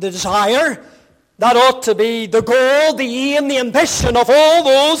the desire. That ought to be the goal, the aim, the ambition of all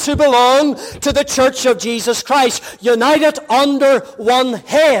those who belong to the Church of Jesus Christ, united under one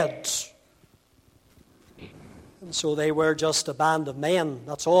head. And so they were just a band of men.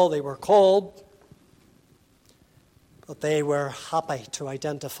 That's all they were called. But they were happy to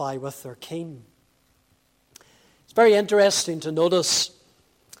identify with their king. It's very interesting to notice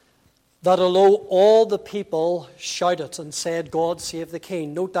that although all the people shouted and said, God save the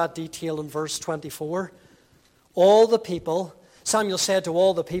king, note that detail in verse 24. All the people, Samuel said to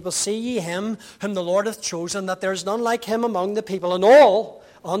all the people, see ye him whom the Lord hath chosen, that there is none like him among the people. And all,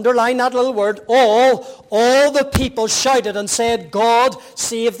 underline that little word, all the people shouted and said, God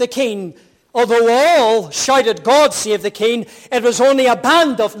save the king. Although all shouted, God save the king, it was only a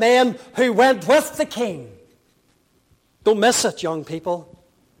band of men who went with the king. Don't miss it, young people.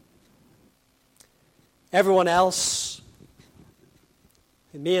 Everyone else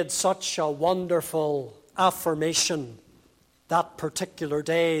who made such a wonderful affirmation that particular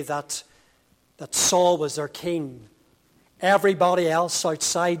day that Saul was their king, everybody else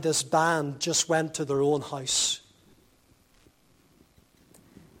outside this band just went to their own house.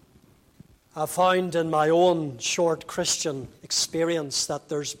 I found in my own short Christian experience that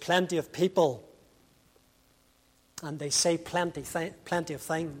there's plenty of people, and they say plenty of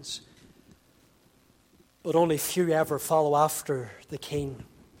things, but only few ever follow after the king.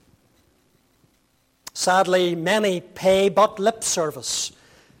 Sadly, many pay but lip service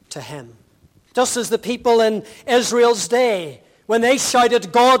to him. Just as the people in Israel's day, when they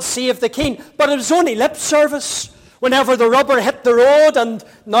shouted, God save the king, but it was only lip service. Whenever the rubber hit the road and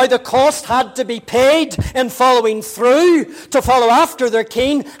now the cost had to be paid in following through to follow after their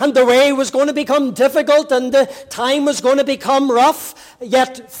king, and the way was going to become difficult and the time was going to become rough,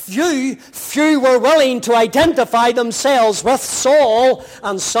 yet few were willing to identify themselves with Saul,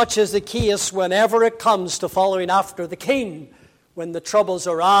 and such is the case whenever it comes to following after the king. When the troubles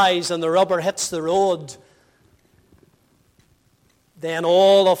arise and the rubber hits the road, then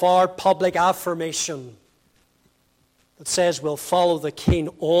all of our public affirmation that says we'll follow the king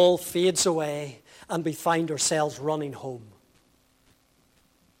all fades away, and we find ourselves running home.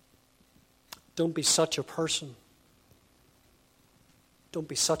 Don't be such a person. Don't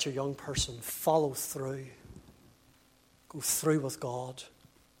be such a young person. Follow through. Go through with God.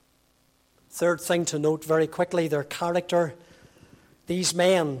 Third thing to note very quickly, their character. These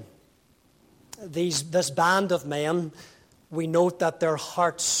men, this band of men, we note that their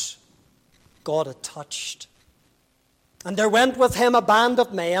hearts God had touched. And there went with him a band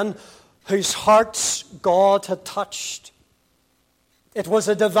of men whose hearts God had touched. It was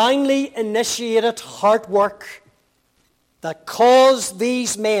a divinely initiated heart work that caused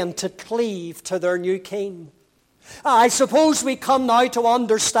these men to cleave to their new king. I suppose we come now to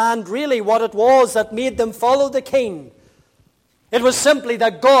understand really what it was that made them follow the king. It was simply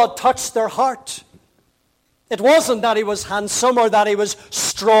that God touched their heart. It wasn't that he was handsome or that he was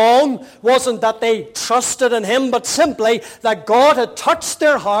strong. It wasn't that they trusted in him, but simply that God had touched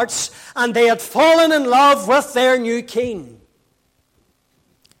their hearts and they had fallen in love with their new king.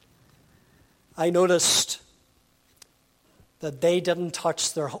 I noticed that they didn't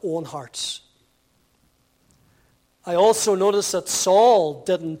touch their own hearts. I also noticed that Saul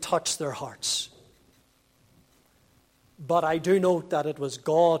didn't touch their hearts. But I do note that it was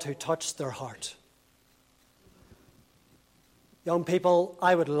God who touched their heart. Young people,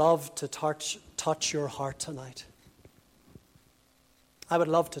 I would love to touch your heart tonight. I would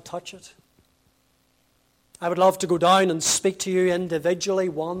love to touch it. I would love to go down and speak to you individually,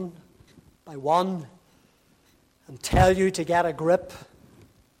 one by one, and tell you to get a grip,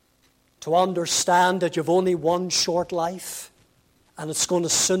 to understand that you've only one short life, and it's going to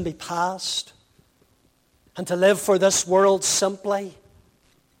soon be past, and to live for this world simply,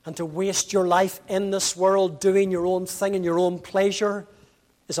 and to waste your life in this world doing your own thing and your own pleasure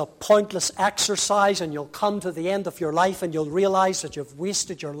is a pointless exercise, and you'll come to the end of your life and you'll realize that you've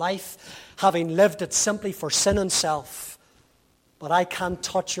wasted your life having lived it simply for sin and self. But I can't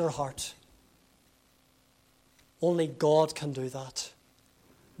touch your heart. Only God can do that.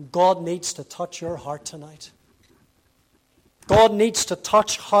 God needs to touch your heart tonight. God needs to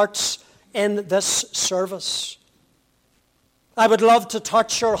touch hearts in this service. I would love to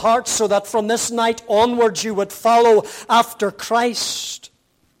touch your heart so that from this night onwards you would follow after Christ.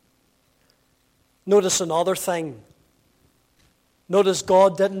 Notice another thing. Notice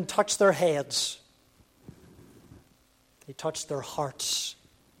God didn't touch their heads. He touched their hearts.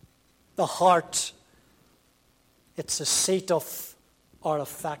 The heart, it's the seat of our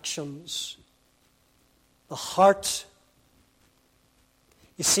affections. The heart.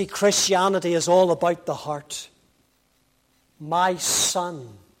 You see, Christianity is all about the heart. My son,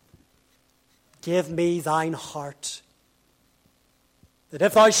 give me thine heart, that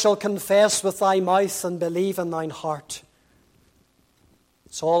if thou shalt confess with thy mouth and believe in thine heart.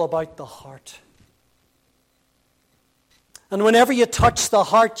 It's all about the heart. And whenever you touch the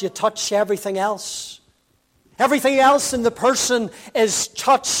heart, you touch everything else. Everything else in the person is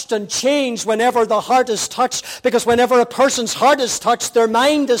touched and changed whenever the heart is touched, because whenever a person's heart is touched, their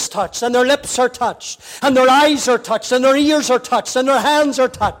mind is touched, and their lips are touched, and their eyes are touched, and their ears are touched, and their hands are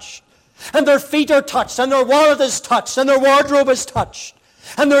touched, and their feet are touched, and their wallet is touched, and their wardrobe is touched,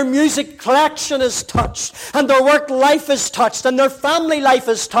 and their music collection is touched, and their work life is touched, and their family life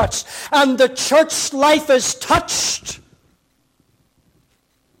is touched, and the church life is touched.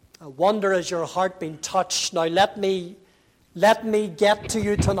 I wonder, has your heart been touched? Now let me get to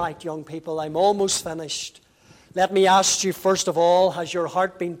you tonight, young people. I'm almost finished. Let me ask you, first of all, has your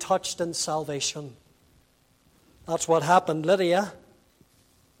heart been touched in salvation? That's what happened, Lydia.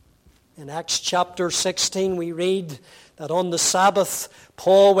 In Acts chapter 16, we read that on the Sabbath,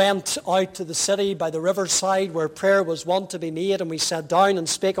 Paul went out to the city by the riverside where prayer was wont to be made, and we sat down and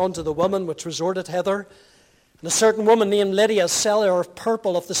spake unto the woman which resorted hither. And a certain woman named Lydia, seller of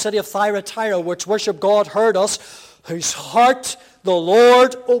purple of the city of Thyatira, which worshipped God, heard us, whose heart the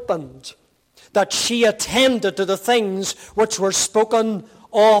Lord opened, that she attended to the things which were spoken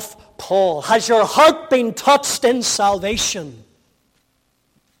of Paul. Has your heart been touched in salvation?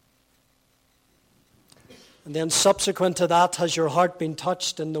 And then subsequent to that, has your heart been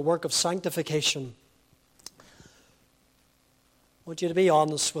touched in the work of sanctification? I want you to be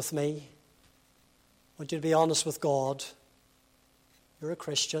honest with me. I want you to be honest with God. You're a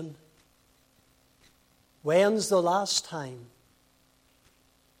Christian. When's the last time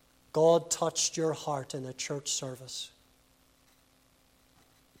God touched your heart in a church service?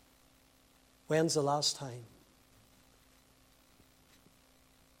 When's the last time?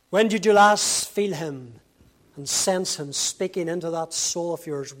 When did you last feel Him and sense Him speaking into that soul of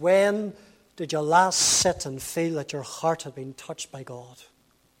yours? When did you last sit and feel that your heart had been touched by God?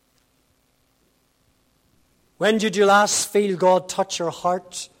 When did you last feel God touch your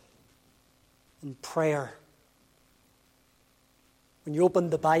heart in prayer? When you opened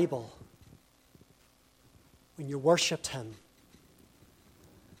the Bible? When you worshipped Him?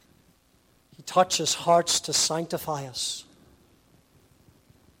 He touches hearts to sanctify us,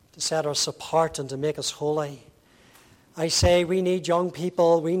 to set us apart and to make us holy. I say we need young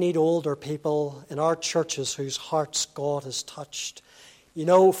people, we need older people in our churches whose hearts God has touched. You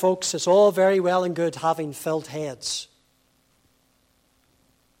know, folks, it's all very well and good having filled heads.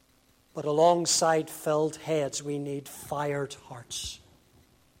 But alongside filled heads, we need fired hearts.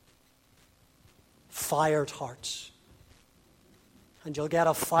 Fired hearts. And you'll get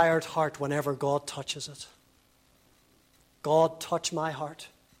a fired heart whenever God touches it. God, touch my heart.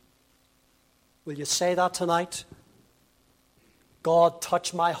 Will you say that tonight? God,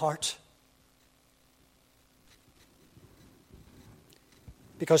 touch my heart.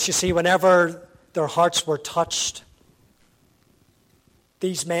 Because you see, whenever their hearts were touched,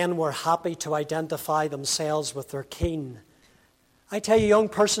 these men were happy to identify themselves with their king. I tell you, young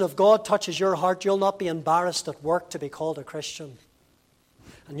person, if God touches your heart, you'll not be embarrassed at work to be called a Christian.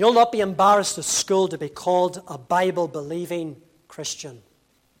 And you'll not be embarrassed at school to be called a Bible-believing Christian.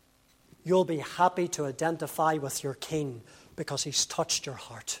 You'll be happy to identify with your king because He's touched your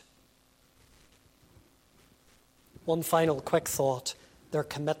heart. One final quick thought. Their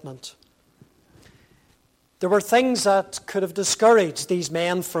commitment. There were things that could have discouraged these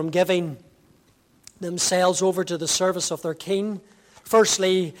men from giving themselves over to the service of their king.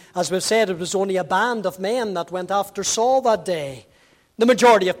 Firstly, as we've said, it was only a band of men that went after Saul that day. The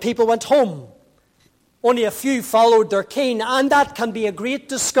majority of people went home. Only a few followed their king, and that can be a great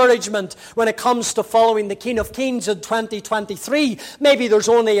discouragement when it comes to following the King of Kings in 2023. Maybe there's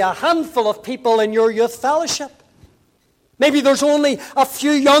only a handful of people in your youth fellowship. Maybe there's only a few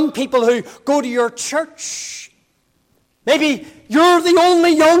young people who go to your church. Maybe you're the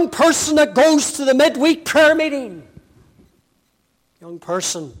only young person that goes to the midweek prayer meeting. Young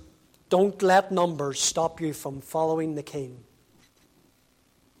person, don't let numbers stop you from following the King.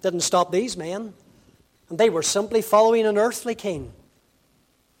 Didn't stop these men. And they were simply following an earthly king.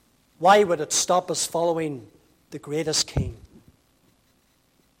 Why would it stop us following the greatest King?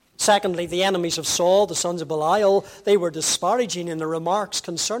 Secondly, the enemies of Saul, the sons of Belial, they were disparaging in their remarks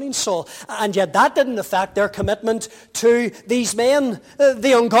concerning Saul. And yet that didn't affect their commitment to these men.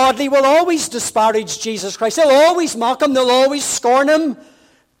 The ungodly will always disparage Jesus Christ. They'll always mock him. They'll always scorn him.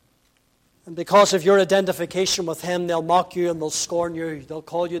 And because of your identification with him, they'll mock you and they'll scorn you. They'll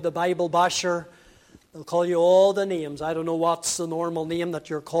call you the Bible basher. They'll call you all the names. I don't know what's the normal name that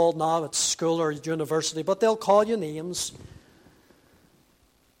you're called now at school or university, but they'll call you names.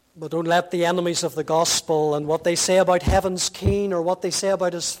 But don't let the enemies of the gospel and what they say about heaven's king or what they say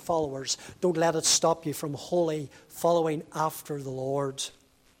about his followers, don't let it stop you from wholly following after the Lord.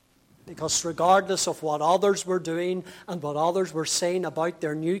 Because regardless of what others were doing and what others were saying about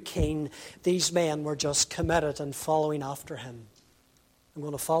their new king, these men were just committed and following after him. I'm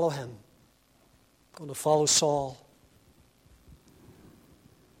going to follow him. I'm going to follow Saul.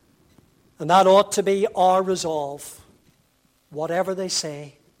 And that ought to be our resolve. Whatever they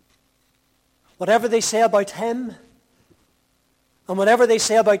say about him, and whatever they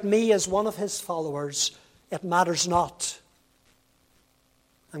say about me as one of his followers, it matters not.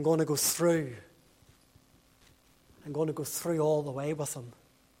 I'm going to go through. I'm going to go through all the way with him.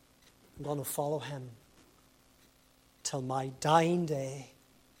 I'm going to follow him. Till my dying day,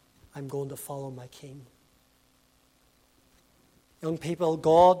 I'm going to follow my King. Young people,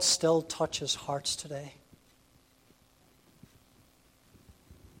 God still touches hearts today.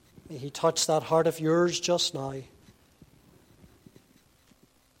 May he touch that heart of yours just now.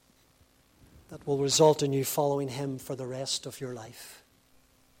 That will result in you following him for the rest of your life.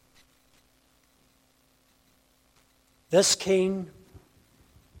 This king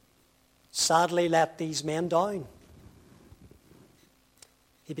sadly let these men down.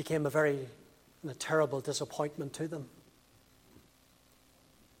 He became a terrible disappointment to them.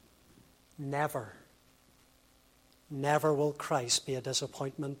 Never will Christ be a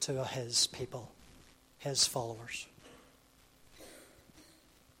disappointment to his people, his followers.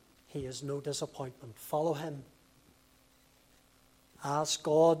 He is no disappointment. Follow him. Ask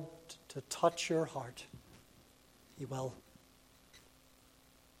God to touch your heart. He will.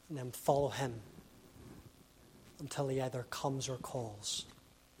 And then follow him until he either comes or calls.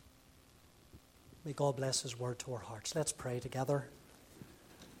 May God bless his word to our hearts. Let's pray together.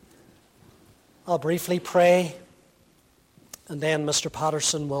 I'll briefly pray, and then Mr.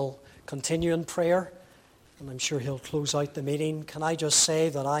 Patterson will continue in prayer, and I'm sure he'll close out the meeting. Can I just say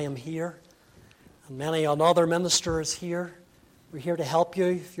that I am here, and many another minister is here. We're here to help you.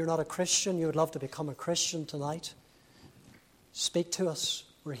 If you're not a Christian, you would love to become a Christian tonight, speak to us.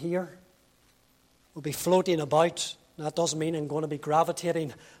 We're here. We'll be floating about. That doesn't mean I'm going to be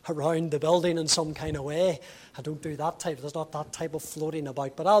gravitating around the building in some kind of way. I don't do that type. There's not that type of floating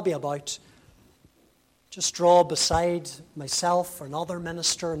about, but I'll be about. Just draw beside myself or another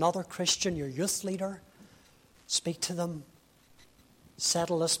minister, another Christian, your youth leader. Speak to them.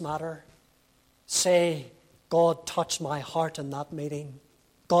 Settle this matter. Say, God touched my heart in that meeting.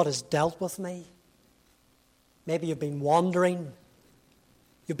 God has dealt with me. Maybe you've been wandering.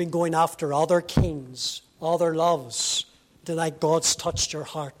 You've been going after other kings, other loves. Tonight God's touched your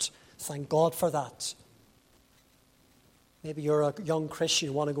heart. Thank God for that. Maybe you're a young Christian,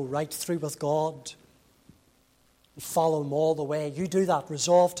 you want to go right through with God. And follow him all the way. You do that.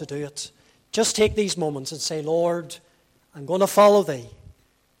 Resolve to do it. Just take these moments and say, Lord, I'm going to follow thee.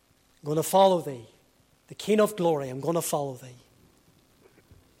 I'm going to follow thee. The King of glory, I'm going to follow thee.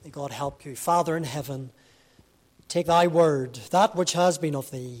 May God help you. Father in heaven, take thy word, that which has been of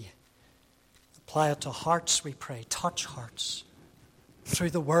thee. Apply it to hearts, we pray. Touch hearts through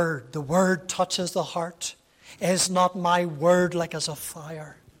the word. The word touches the heart. Is not my word like as a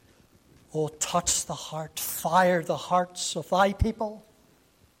fire? Oh, touch the heart, fire the hearts of thy people.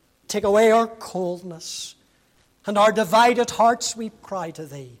 Take away our coldness and our divided hearts, we cry to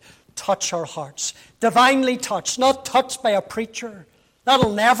thee. Touch our hearts, divinely touched, not touched by a preacher.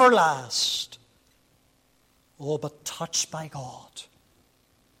 That'll never last. Oh, but touched by God.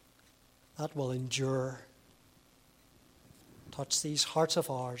 That will endure. Touch these hearts of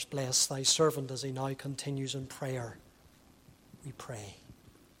ours. Bless thy servant as he now continues in prayer. We pray.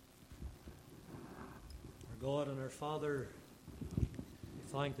 God and our Father, we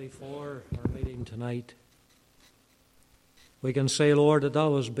thank thee for our meeting tonight. We can say, Lord, that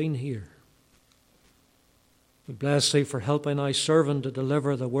thou hast been here. We bless thee for helping thy servant to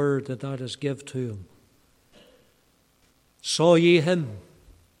deliver the word that thou hast give to him. Saw ye him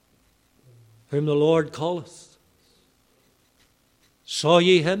whom the Lord calleth? Saw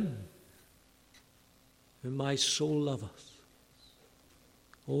ye him whom my soul loveth?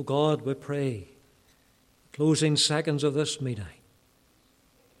 O God, we pray, closing seconds of this meeting,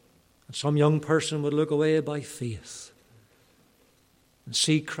 And some young person would look away by faith and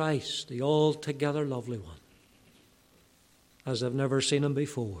see Christ, the altogether lovely one, as they've never seen him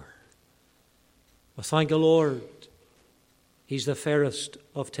before. We thank the Lord, he's the fairest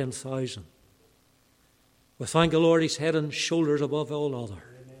of 10,000. We thank the Lord, he's head and shoulders above all other.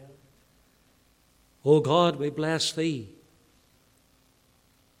 O God, we bless thee.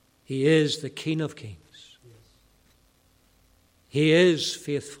 He is the King of kings. He is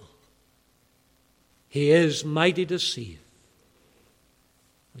faithful. He is mighty to save.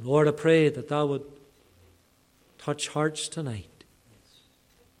 And Lord, I pray that thou would touch hearts tonight.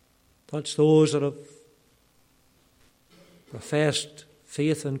 Touch those that have professed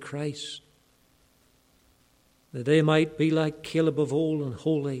faith in Christ, that they might be like Caleb of old and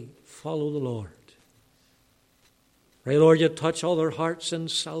wholly follow the Lord. Pray, Lord, you touch all their hearts in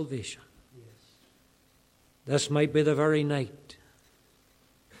salvation. This might be the very night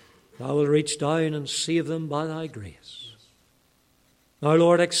thou wilt reach down and save them by thy grace. Now,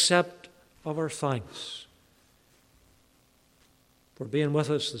 Lord, accept of our thanks for being with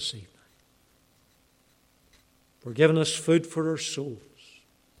us this evening, for giving us food for our souls.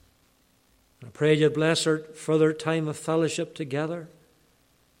 And I pray you bless our further time of fellowship together.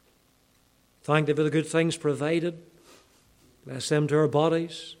 Thank thee for the good things provided. Bless them to our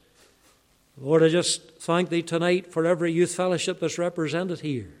bodies. Lord, I just thank thee tonight for every youth fellowship that's represented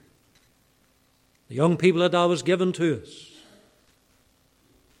here. The young people that thou hast given to us.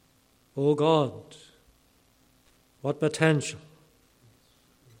 Oh God, what potential.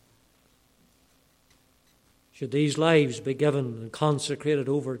 Should these lives be given and consecrated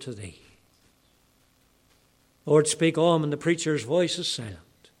over to thee. Lord, speak on when the preacher's voice is silent.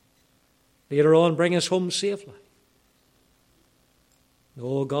 Later on, bring us home safely.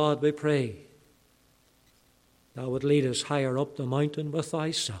 Oh God, we pray thou would lead us higher up the mountain with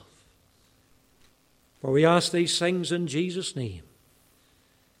thyself. For we ask these things in Jesus' name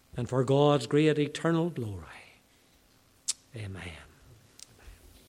and for God's great eternal glory. Amen.